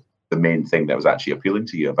was the main thing that was actually appealing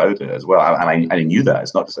to you about it as well. And I knew that.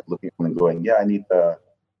 It's not just like looking at them and going, yeah, I need the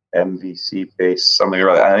MVC based something.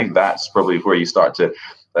 I think that's probably where you start to.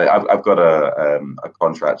 I've got a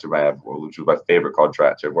contractor, which was my favorite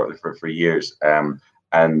contractor. I've worked with for years,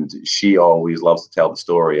 and she always loves to tell the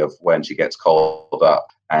story of when she gets called up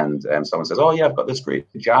and someone says, "Oh yeah, I've got this great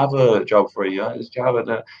Java job for you. It's Java,"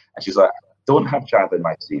 and she's like, "Don't have Java in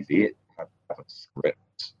my CV. I have a script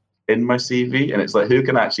in my CV." And it's like, who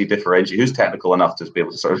can actually differentiate? Who's technical enough to be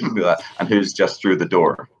able to sort of do that, and who's just through the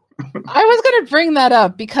door? I was going to bring that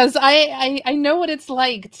up because I know what it's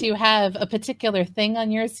like to have a particular thing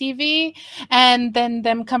on your CV and then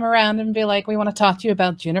them come around and be like, we want to talk to you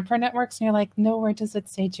about Juniper networks. And you're like, nowhere does it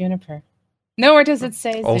say Juniper. Nowhere does it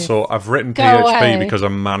say Also, I've written PHP because I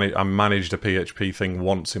managed a PHP thing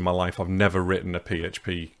once in my life. I've never written a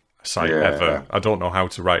PHP site ever. I don't know how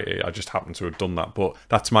to write it. I just happen to have done that, but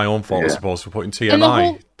that's my own fault, I suppose, for putting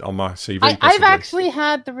TMI on my CV. I've actually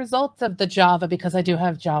had the results of the Java because I do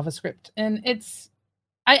have JavaScript, and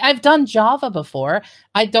I've done Java before.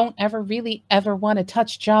 I don't ever really ever want to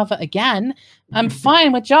touch Java again. I'm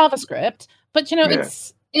fine with JavaScript, but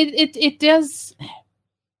it does.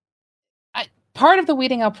 Part of the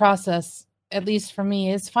weeding out process, at least for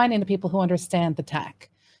me, is finding the people who understand the tech.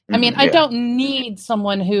 I mean, I don't need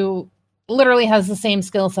someone who literally has the same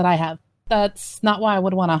skills that I have. That's not why I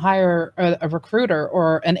would want to hire a recruiter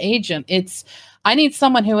or an agent. I need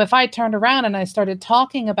someone who, if I turned around and I started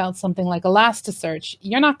talking about something like Elasticsearch,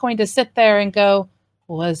 you're not going to sit there and go,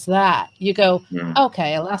 "Was that?" You go,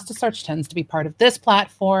 "Okay, Elasticsearch tends to be part of this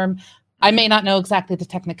platform. I may not know exactly the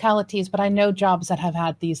technicalities, but I know jobs that have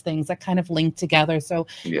had these things that kind of link together." So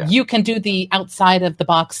you can do the outside of the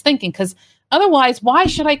box thinking, because otherwise, why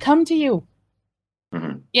should I come to you?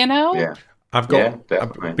 You know? Yeah. I've got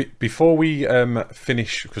before we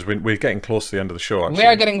finish, because we're getting close to the end of the show. Actually. We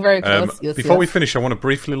are getting very close. Before we finish, I want to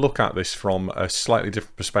briefly look at this from a slightly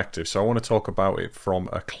different perspective. So I want to talk about it from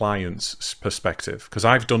a client's perspective, because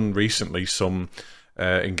I've done recently some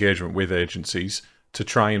engagement with agencies to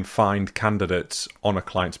try and find candidates on a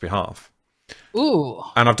client's behalf. Ooh.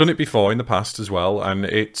 And I've done it before in the past as well, and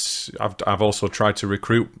I've also tried to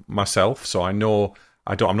recruit myself, so I know.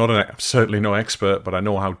 I'm certainly no expert, but I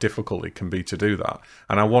know how difficult it can be to do that.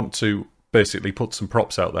 And I want to basically put some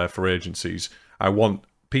props out there for agencies. I want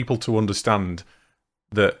people to understand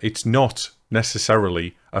that it's not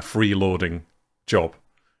necessarily a freeloading job.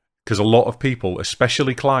 Because a lot of people,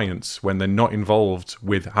 especially clients, when they're not involved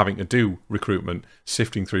with having to do recruitment,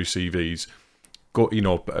 sifting through CVs,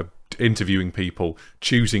 interviewing people,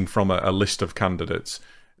 choosing from a list of candidates,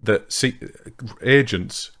 that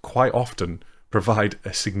agents quite often provide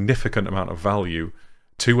a significant amount of value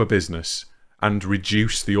to a business and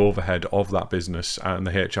reduce the overhead of that business and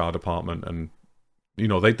the HR department, and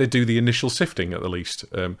they do the initial sifting at the least.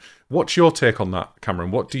 What's your take on that, Cameron?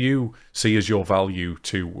 What do you see as your value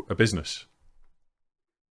to a business?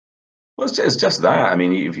 Well, it's just that. I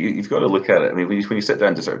mean, you've got to look at it. I mean, when you sit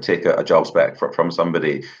down to sort of take a job spec from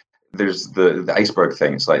somebody, there's the iceberg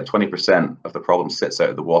thing. It's like 20% of the problem sits out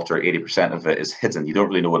of the water, 80% of it is hidden. You don't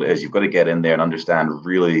really know what it is. You've got to get in there and understand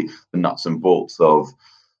really the nuts and bolts of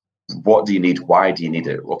what do you need? Why do you need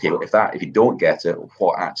it? Okay, if you don't get it,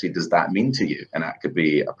 what actually does that mean to you? And that could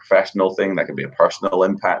be a professional thing, that could be a personal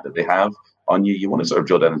impact that they have on you. You want to sort of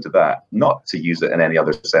drill down into that, not to use it in any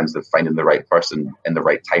other sense of finding the right person in the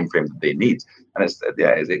right time frame that they need. And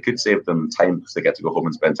it could save them time because they get to go home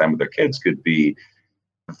and spend time with their kids. Could be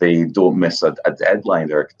they don't miss a deadline.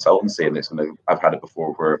 They're a consultancy, and I've had it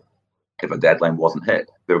before where if a deadline wasn't hit,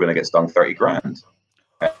 they were going to get stung 30 grand.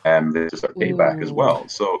 They just sort of pay back as well.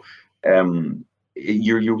 So you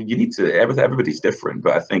need to, everybody's different,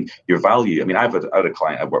 but I think your value, I mean, I've had a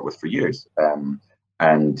client I've worked with for years,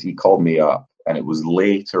 and he called me up, and it was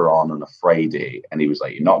later on a Friday, and he was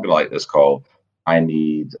like, "You're not going to like this call. I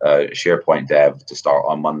need a SharePoint dev to start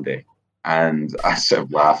on Monday." And I sort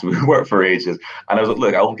of laughed. We worked for ages, and I was like,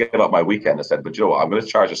 "Look, I'll give up my weekend." I said, "But Joe, I'm going to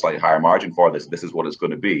charge a slightly higher margin for this. This is what it's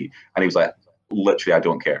going to be." And he was like, "Literally, I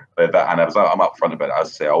don't care." And I'm upfront about it. As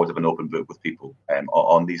I say, I always have an open book with people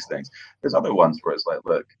on these things. There's other ones where it's like,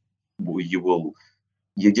 look,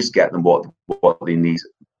 you just get them what they need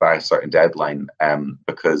by a certain deadline,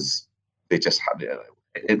 because they just have it.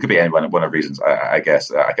 It could be any one of reasons. I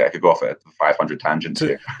guess I could go off at 500 tangents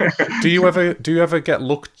here. Do you ever get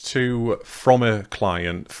looked to from a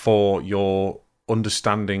client for your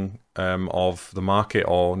understanding of the market,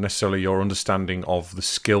 or necessarily your understanding of the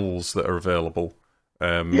skills that are available,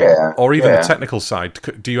 or even the technical side?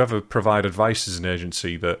 Do you ever provide advice as an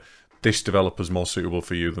agency that this developer is more suitable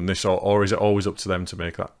for you than this, or is it always up to them to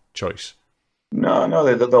make that choice? No,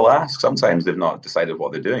 they'll ask. Sometimes they've not decided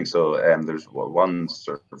what they're doing. So there's one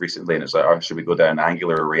sort of recently, and it's like, "Oh, should we go down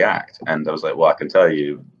Angular or React?" And I was like, "Well, I can tell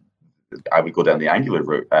you, I would go down the Angular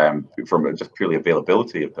route from just purely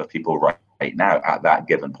availability of people right now at that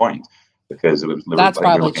given point, because it was that's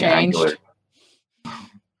probably changed."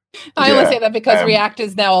 I only say that because React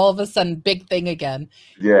is now all of a sudden big thing again.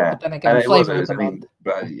 Yeah, but then again,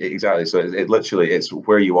 exactly. So it's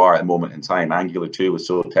where you are at the moment in time. Angular 2 was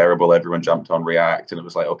so terrible, everyone jumped on React, and it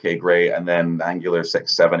was like, okay, great. And then Angular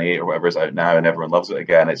 6, 7, 8, or whatever is out now, and everyone loves it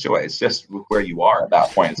again. It's just where you are at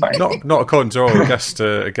that point in time. Not according to our guest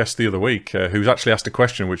the other week, who's actually asked a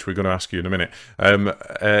question which we're going to ask you in a minute.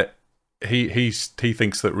 He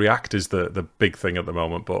thinks that React is the big thing at the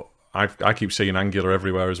moment, but I keep seeing Angular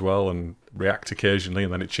everywhere as well, and React occasionally,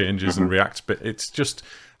 and then it changes and React. But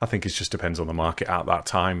I think it just depends on the market at that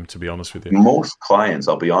time, to be honest with you. Most clients,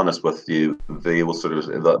 I'll be honest with you, they will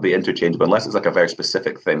they'll be interchangeable unless it's like a very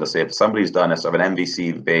specific thing. They'll say if somebody's done a sort of an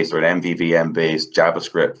MVC based or an MVVM based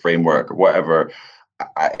JavaScript framework or whatever,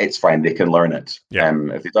 it's fine. They can learn it. Yeah.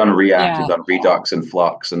 If you've done React, you've done Redux and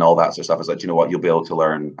Flux and all that sort of stuff, it's like, you know what, you'll be able to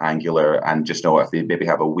learn Angular, and just know if they maybe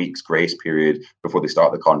have a week's grace period before they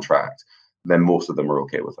start the contract, then most of them are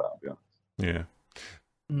okay with that. Yeah.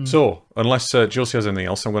 So, unless Josie has anything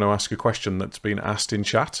else, I'm going to ask a question that's been asked in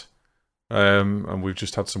chat. And we've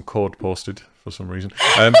just had some code posted for some reason.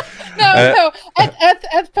 No. Ed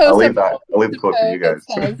I'll leave the code for you guys.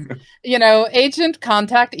 Says, agent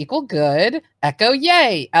contact equal good, echo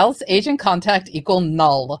yay, else agent contact equal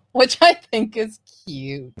null, which I think is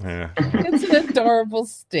cute. Yeah. It's an adorable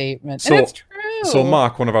statement. And it's true. So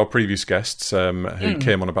Mark, one of our previous guests, who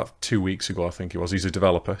came on about 2 weeks ago, I think it was, he's a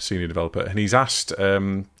developer, senior developer, and he's asked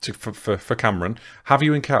for Cameron, have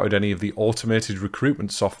you encountered any of the automated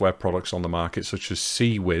recruitment software products on the market, such as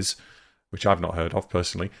CViz, which I've not heard of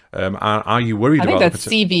personally? Are you worried about? I think that's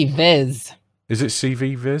CViz. Is it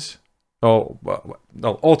CViz? Oh,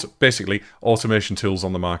 no, basically automation tools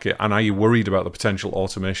on the market, and are you worried about the potential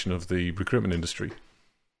automation of the recruitment industry?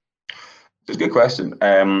 It's a good question.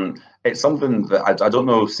 It's something that I don't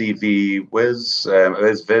know. CViz,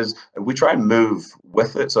 is Viz. We try and move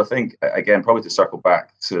with it. So I think, again, probably to circle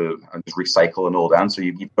back to and just recycle an old answer,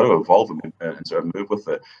 you've got to evolve and sort of move with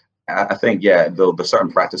it. I think, yeah, the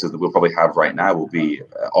certain practices that we'll probably have right now will be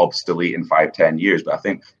obsolete in 5-10 years. But I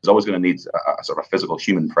think there's always going to need a sort of physical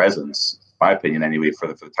human presence, in my opinion, anyway, for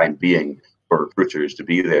the time being, for recruiters to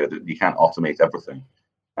be there. That you can't automate everything,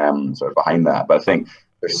 sort of behind that. But I think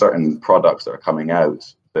there's certain products that are coming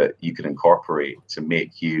out that you can incorporate to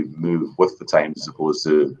make you move with the times as opposed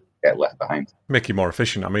to get left behind. Make you more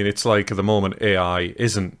efficient. I mean, it's like at the moment AI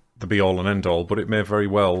isn't the be-all and end-all, but it may very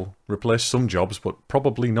well replace some jobs, but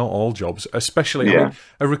probably not all jobs, especially I mean,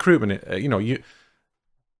 a recruitment, you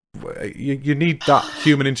need that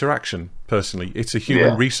human interaction, personally. It's a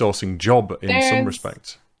human resourcing job in some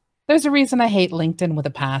respects. There's a reason I hate LinkedIn with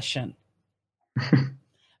a passion.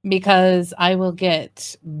 Because I will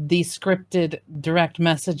get the scripted direct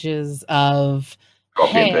messages of,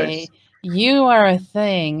 hey, you are a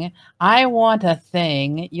thing. I want a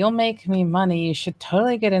thing. You'll make me money. You should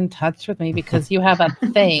totally get in touch with me because you have a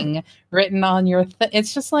thing written on your thing.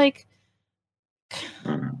 It's just like...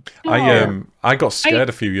 I got scared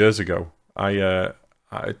a few years ago.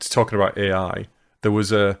 It's talking about AI. There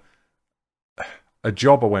was a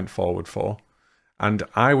job I went forward for, and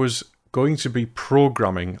I was going to be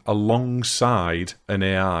programming alongside an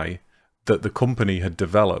AI that the company had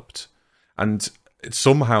developed, and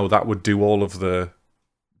somehow that would do all of the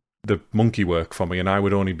monkey work for me, and I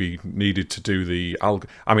would only be needed to do the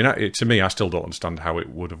I mean, to me, I still don't understand how it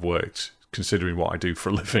would have worked, considering what I do for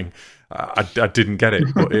a living. I didn't get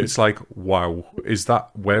it, but it's like, wow, is that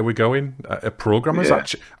where we're going? Programmers,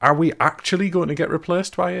 are we actually going to get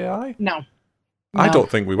replaced by AI? No. I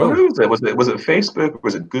don't think we will. Who was it? Was it Facebook?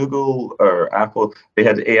 Was it Google or Apple? They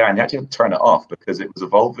had AI and they actually had to turn it off because it was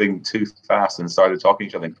evolving too fast and started talking to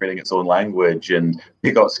each other and creating its own language, and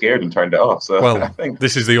they got scared and turned it off. So well, I think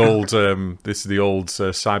this is the old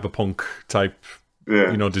cyberpunk type,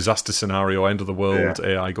 disaster scenario, end of the world,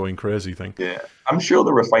 AI going crazy thing. Yeah, I'm sure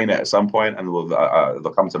they'll refine it at some point, and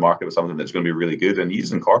they'll come to market with something that's going to be really good, and you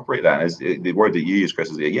just incorporate that. And the word that you use,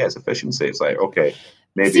 Chris, is it's efficiency. It's like, okay,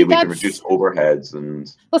 maybe we can reduce overheads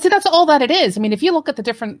and... Well, see, that's all that it is. I mean, if you look at the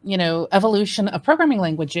different, evolution of programming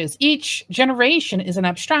languages, each generation is an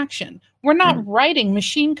abstraction. We're not writing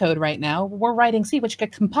machine code right now. We're writing C, which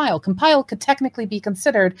could compile. Compile could technically be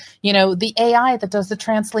considered, the AI that does the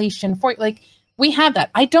translation for, like, we have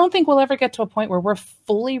that. I don't think we'll ever get to a point where we're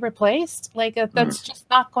fully replaced. Like, that's just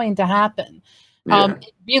not going to happen.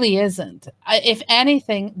 It really isn't. If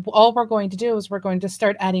anything, all we're going to do is we're going to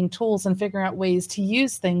start adding tools and figuring out ways to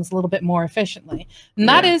use things a little bit more efficiently. And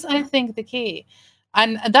that is, I think, the key.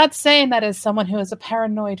 And that's saying that as someone who is a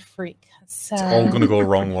paranoid freak. So it's all going to go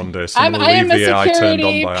wrong one day. I am a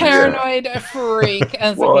security paranoid freak.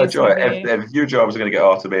 Well, Joy, if your jobs are going to get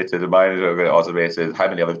automated and mine are going to get automated, how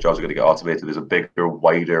many other jobs are going to get automated is a bigger,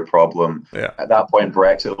 wider problem. Yeah. At that point,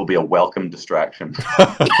 Brexit will be a welcome distraction.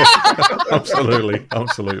 Absolutely.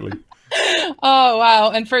 Oh,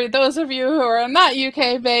 wow. And for those of you who are not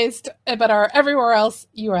UK based, but are everywhere else,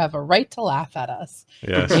 you have a right to laugh at us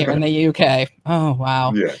here in the UK. Oh,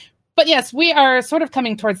 wow. Yeah. But yes, we are sort of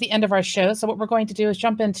coming towards the end of our show. So what we're going to do is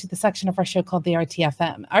jump into the section of our show called the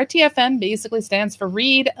RTFM. RTFM basically stands for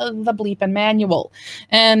Read the Bleepin' Manual.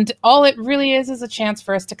 And all it really is a chance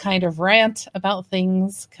for us to kind of rant about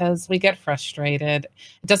things because we get frustrated.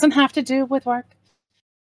 It doesn't have to do with work,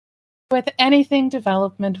 with anything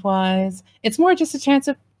development-wise. It's more just a chance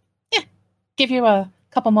of, give you a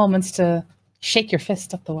couple moments to shake your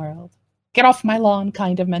fist at the world. Get off my lawn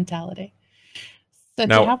kind of mentality. So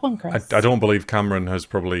now, do you have one, Chris? I don't believe Cameron he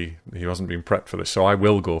hasn't been prepped for this, so I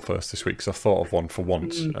will go first this week because I've thought of one for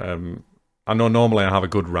once. I know normally I have a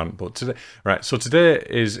good rant, but today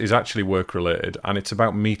is actually work-related, and it's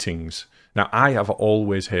about meetings. Now, I have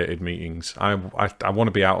always hated meetings. I want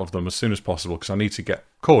to be out of them as soon as possible because I need to get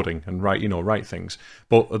coding and write things.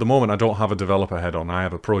 But at the moment, I don't have a developer head on. I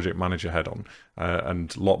have a project manager head on,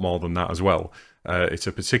 and a lot more than that as well. It's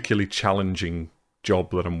a particularly challenging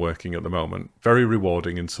job that I'm working at the moment. Very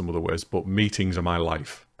rewarding in some other ways, but meetings are my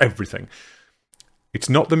life. Everything. It's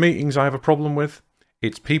not the meetings I have a problem with.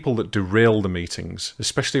 It's people that derail the meetings,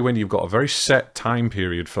 especially when you've got a very set time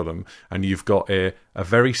period for them and you've got a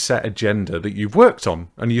very set agenda that you've worked on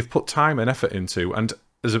and you've put time and effort into. And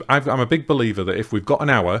I'm a big believer that if we've got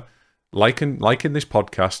an hour, like in this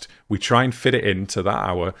podcast, we try and fit it into that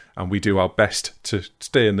hour and we do our best to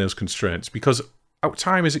stay in those constraints because our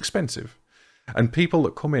time is expensive. And people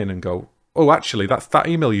that come in and go, oh, actually, that's that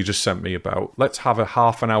email you just sent me about, let's have a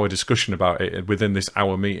half an hour discussion about it within this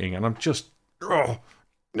hour meeting. And I'm just,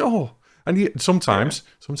 no. And sometimes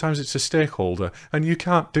it's a stakeholder and you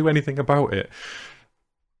can't do anything about it.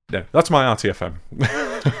 Yeah, that's my RTFM.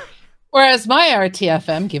 Whereas my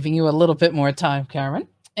RTFM, giving you a little bit more time, Cameron,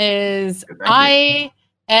 is I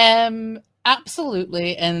am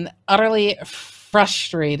absolutely and utterly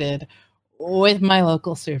frustrated with my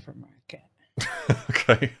local supermarket.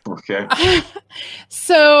 Okay.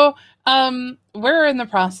 So we're in the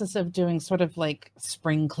process of doing sort of like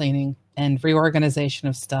spring cleaning and reorganization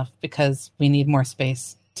of stuff because we need more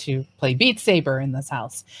space to play Beat Saber in this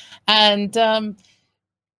house. And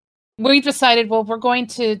we decided, well, we're going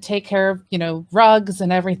to take care of, rugs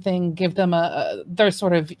and everything, give them their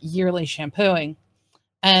sort of yearly shampooing.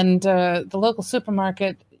 And the local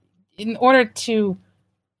supermarket, in order to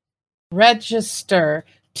register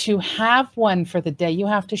to have one for the day, you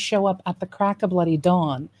have to show up at the crack of bloody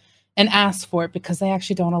dawn and ask for it because they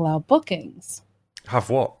actually don't allow bookings. Have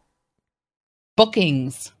what?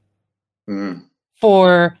 Bookings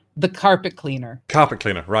for the carpet cleaner. Carpet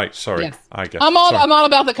cleaner, right? Sorry, yes. I guess. I'm all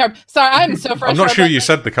about the carpet. Sorry, I'm so frustrated. I'm not sure you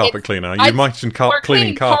said the carpet cleaner. You mentioned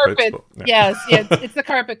cleaning carpets. But, yeah. Yes, it's the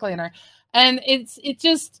carpet cleaner, and it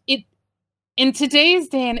in today's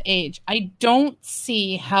day and age, I don't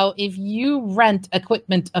see how if you rent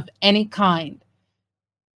equipment of any kind,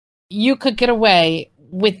 you could get away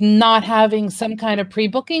with not having some kind of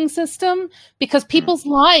pre-booking system because people's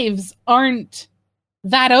lives aren't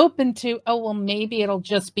that open to, oh, well, maybe it'll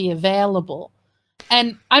just be available.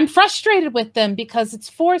 And I'm frustrated with them because it's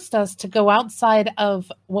forced us to go outside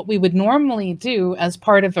of what we would normally do as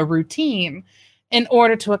part of a routine in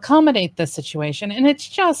order to accommodate this situation. And it's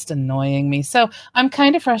just annoying me. So I'm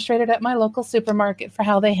kind of frustrated at my local supermarket for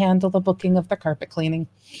how they handle the booking of the carpet cleaning.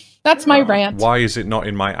 That's my rant. Why is it not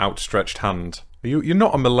in my outstretched hand? You're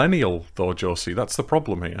not a millennial, though, Josie. That's the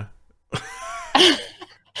problem here.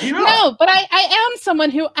 No, but I am someone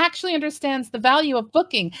who actually understands the value of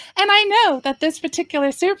booking. And I know that this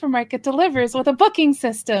particular supermarket delivers with a booking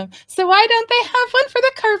system. So why don't they have one for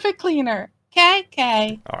the carpet cleaner?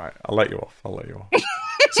 Okay. All right, I'll let you off.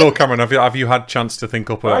 So, Cameron, have you had a chance to think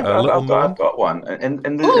up a little more? I've got one. In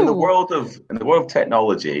the world of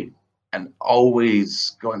technology, and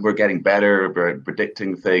always we're getting better, we're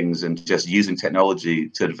predicting things, and just using technology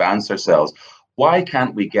to advance ourselves. Why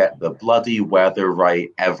can't we get the bloody weather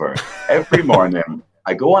right ever? Every morning,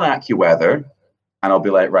 I go on AccuWeather, and I'll be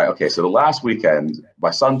like, right, okay, so the last weekend,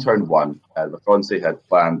 my son turned 1. The fiance had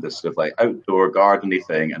planned this sort of like outdoor gardening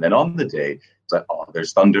thing. And then on the day, it's like, oh,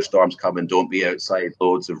 there's thunderstorms coming. Don't be outside.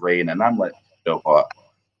 Loads of rain. And I'm like, you know what?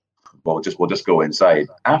 We'll just go inside.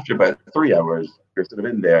 After about 3 hours, you're sort of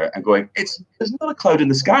in there and going, there's not a cloud in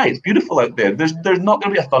the sky. It's beautiful out there. There's not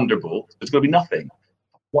going to be a thunderbolt. There's going to be nothing.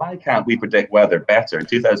 Why can't we predict weather better in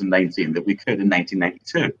 2019 than we could in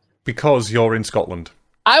 1992? Because you're in Scotland.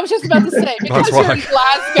 I was just about to say, because you're in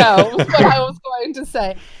Glasgow, was what I was going to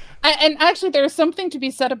say. And actually, there's something to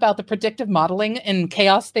be said about the predictive modeling and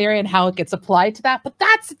chaos theory and how it gets applied to that. But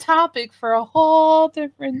that's a topic for a whole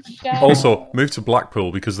different show. Also, move to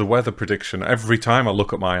Blackpool because the weather prediction, every time I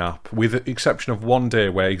look at my app, with the exception of one day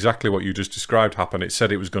where exactly what you just described happened, it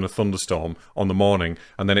said it was going to thunderstorm on the morning,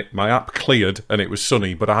 and then my app cleared and it was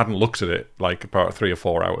sunny, but I hadn't looked at it like about 3 or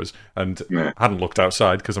 4 hours, and hadn't looked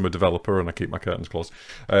outside because I'm a developer and I keep my curtains closed.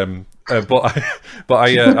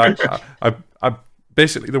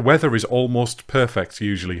 Basically, the weather is almost perfect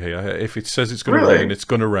usually here. If it says it's going to rain, it's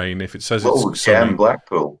going to rain. If it says it's sunny,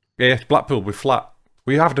 Blackpool. Yeah, Blackpool, we're flat.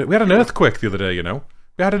 We had an earthquake the other day,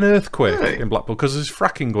 We had an earthquake in Blackpool because there's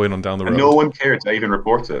fracking going on down the road. And no one cared to even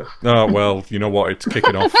report it. Oh, well, you know what? It's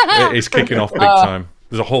kicking off. It is kicking off big time.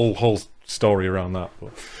 There's a whole story around that.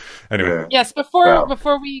 But anyway. Yes,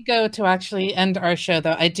 before we go to actually end our show,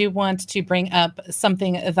 though, I do want to bring up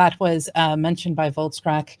something that was mentioned by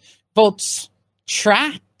Voltstrak.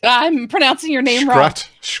 I'm pronouncing your name wrong.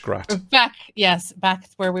 Scrat. Back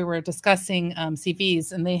where we were discussing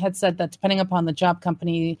CVs, and they had said that depending upon the job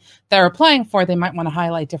company they're applying for, they might want to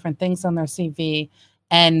highlight different things on their CV,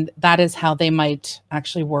 and that is how they might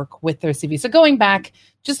actually work with their CV. So going back,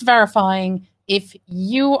 just verifying if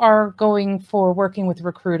you are going for working with a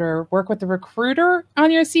recruiter, work with the recruiter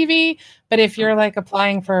on your CV, but if you're like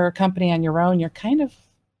applying for a company on your own, you're kind of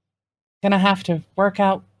going to have to work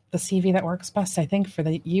out the CV that works best, I think, for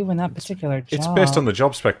you in that particular job. It's based on the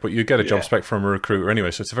job spec, but you get a job spec from a recruiter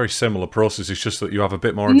anyway, so it's a very similar process. It's just that you have a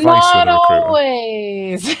bit more advice with a recruiter.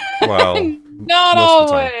 Always. Well, not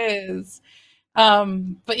always.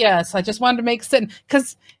 But yes, I just wanted to make sense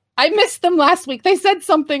because I missed them last week. They said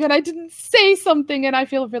something and I didn't say something, and I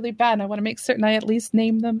feel really bad. And I want to make certain I at least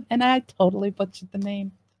name them, and I totally butchered the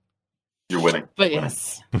name. You're winning. But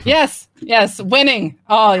yes, winning.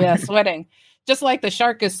 Oh yes, winning. Just like the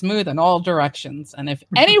shark is smooth in all directions. And if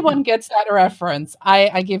anyone gets that reference,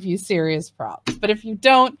 I give you serious props. But if you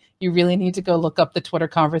don't, you really need to go look up the Twitter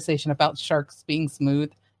conversation about sharks being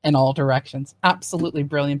smooth. in all directions. Absolutely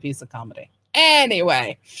brilliant piece of comedy.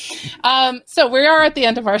 Anyway, so we are at the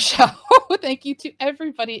end of our show. Thank you to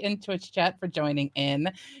everybody in Twitch chat for joining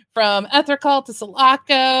in, from Ethercall to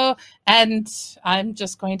Sulaco, and I'm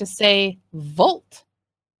just going to say Volt,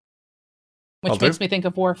 which makes me think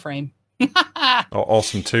of Warframe.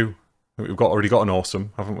 Awesome too. We've already got an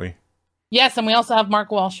awesome, haven't we? Yes, and we also have Mark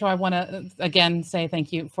Walsh, who I want to, again, say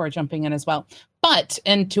thank you for jumping in as well. But,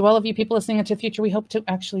 and to all of you people listening into the future, we hope to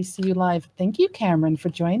actually see you live. Thank you, Cameron, for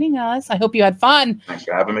joining us. I hope you had fun. Thanks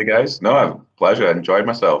for having me, guys. No, pleasure. I enjoyed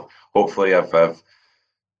myself. Hopefully I've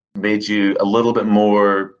made you a little bit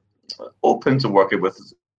more open to working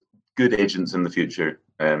with good agents in the future,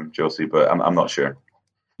 Josie, but I'm not sure.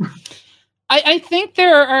 I think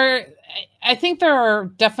there are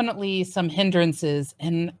definitely some hindrances,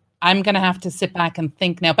 and I'm going to have to sit back and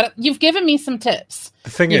think now. But you've given me some tips.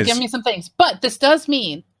 You've given me some things. But this does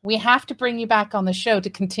mean we have to bring you back on the show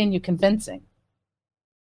to continue convincing.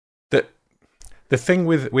 The thing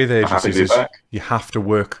with agencies is you have to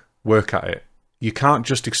work at it. You can't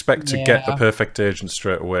just expect to get the perfect agent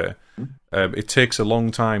straight away. It takes a long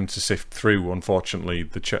time to sift through, unfortunately,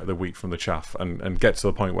 the wheat from the chaff and get to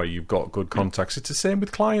the point where you've got good contacts. It's the same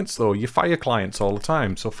with clients, though. You fire clients all the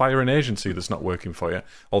time, so fire an agency that's not working for you,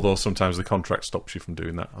 although sometimes the contract stops you from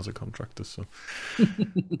doing that as a contractor. So,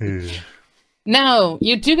 No,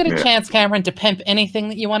 you do get a chance, Cameron, to pimp anything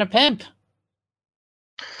that you want to pimp.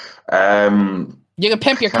 You can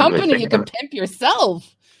pimp your company, you can pimp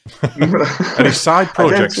yourself. Any side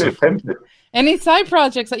projects? Any side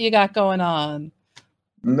projects that you got going on?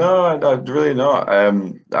 No, really not. I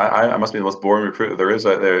must be the most boring recruiter there is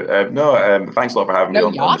out there. Thanks a lot for having me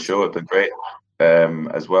on the show. It's been great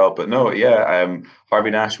as well. But Harvey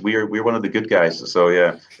Nash, we're one of the good guys. So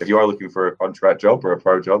yeah, if you are looking for a contract job or a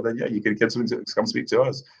pro job, then you can come speak to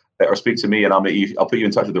us or speak to me, and I'll put you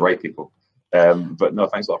in touch with the right people. But no,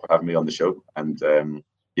 thanks a lot for having me on the show, and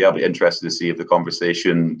I'll be interested to see if the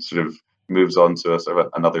conversation sort of moves on to a sort of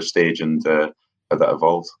another stage and how that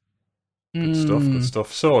evolves. Good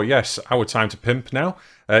stuff. So, yes, our time to pimp now.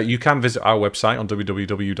 You can visit our website on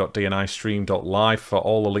www.dnistream.live for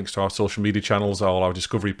all the links to our social media channels, all our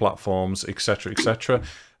discovery platforms, etc., etc.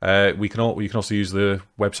 You can also use the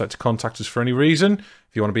website to contact us for any reason.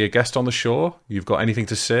 If you want to be a guest on the show, you've got anything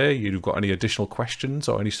to say, you've got any additional questions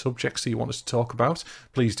or any subjects that you want us to talk about,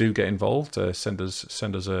 please do get involved. Send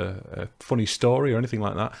us a funny story or anything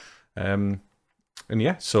like that.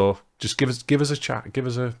 So just give us a chat, give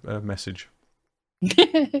us a message.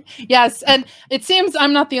 Yes, and it seems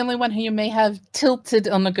I'm not the only one who you may have tilted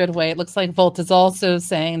on the good way. It looks like Volt is also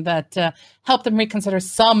saying that help them reconsider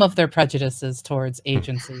some of their prejudices towards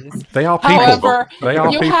agencies. They are people. However,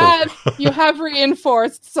 you have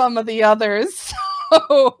reinforced some of the others.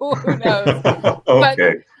 So who knows? Okay. But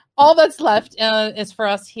all that's left is for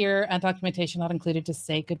us here at Documentation Not Included to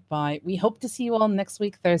say goodbye. We hope to see you all next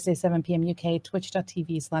week, Thursday, 7 p.m. UK,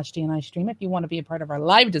 twitch.tv/DNI stream if you want to be a part of our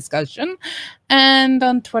live discussion, and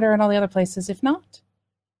on Twitter and all the other places if not.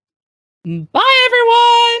 Bye,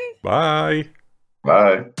 everyone! Bye.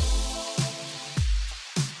 Bye.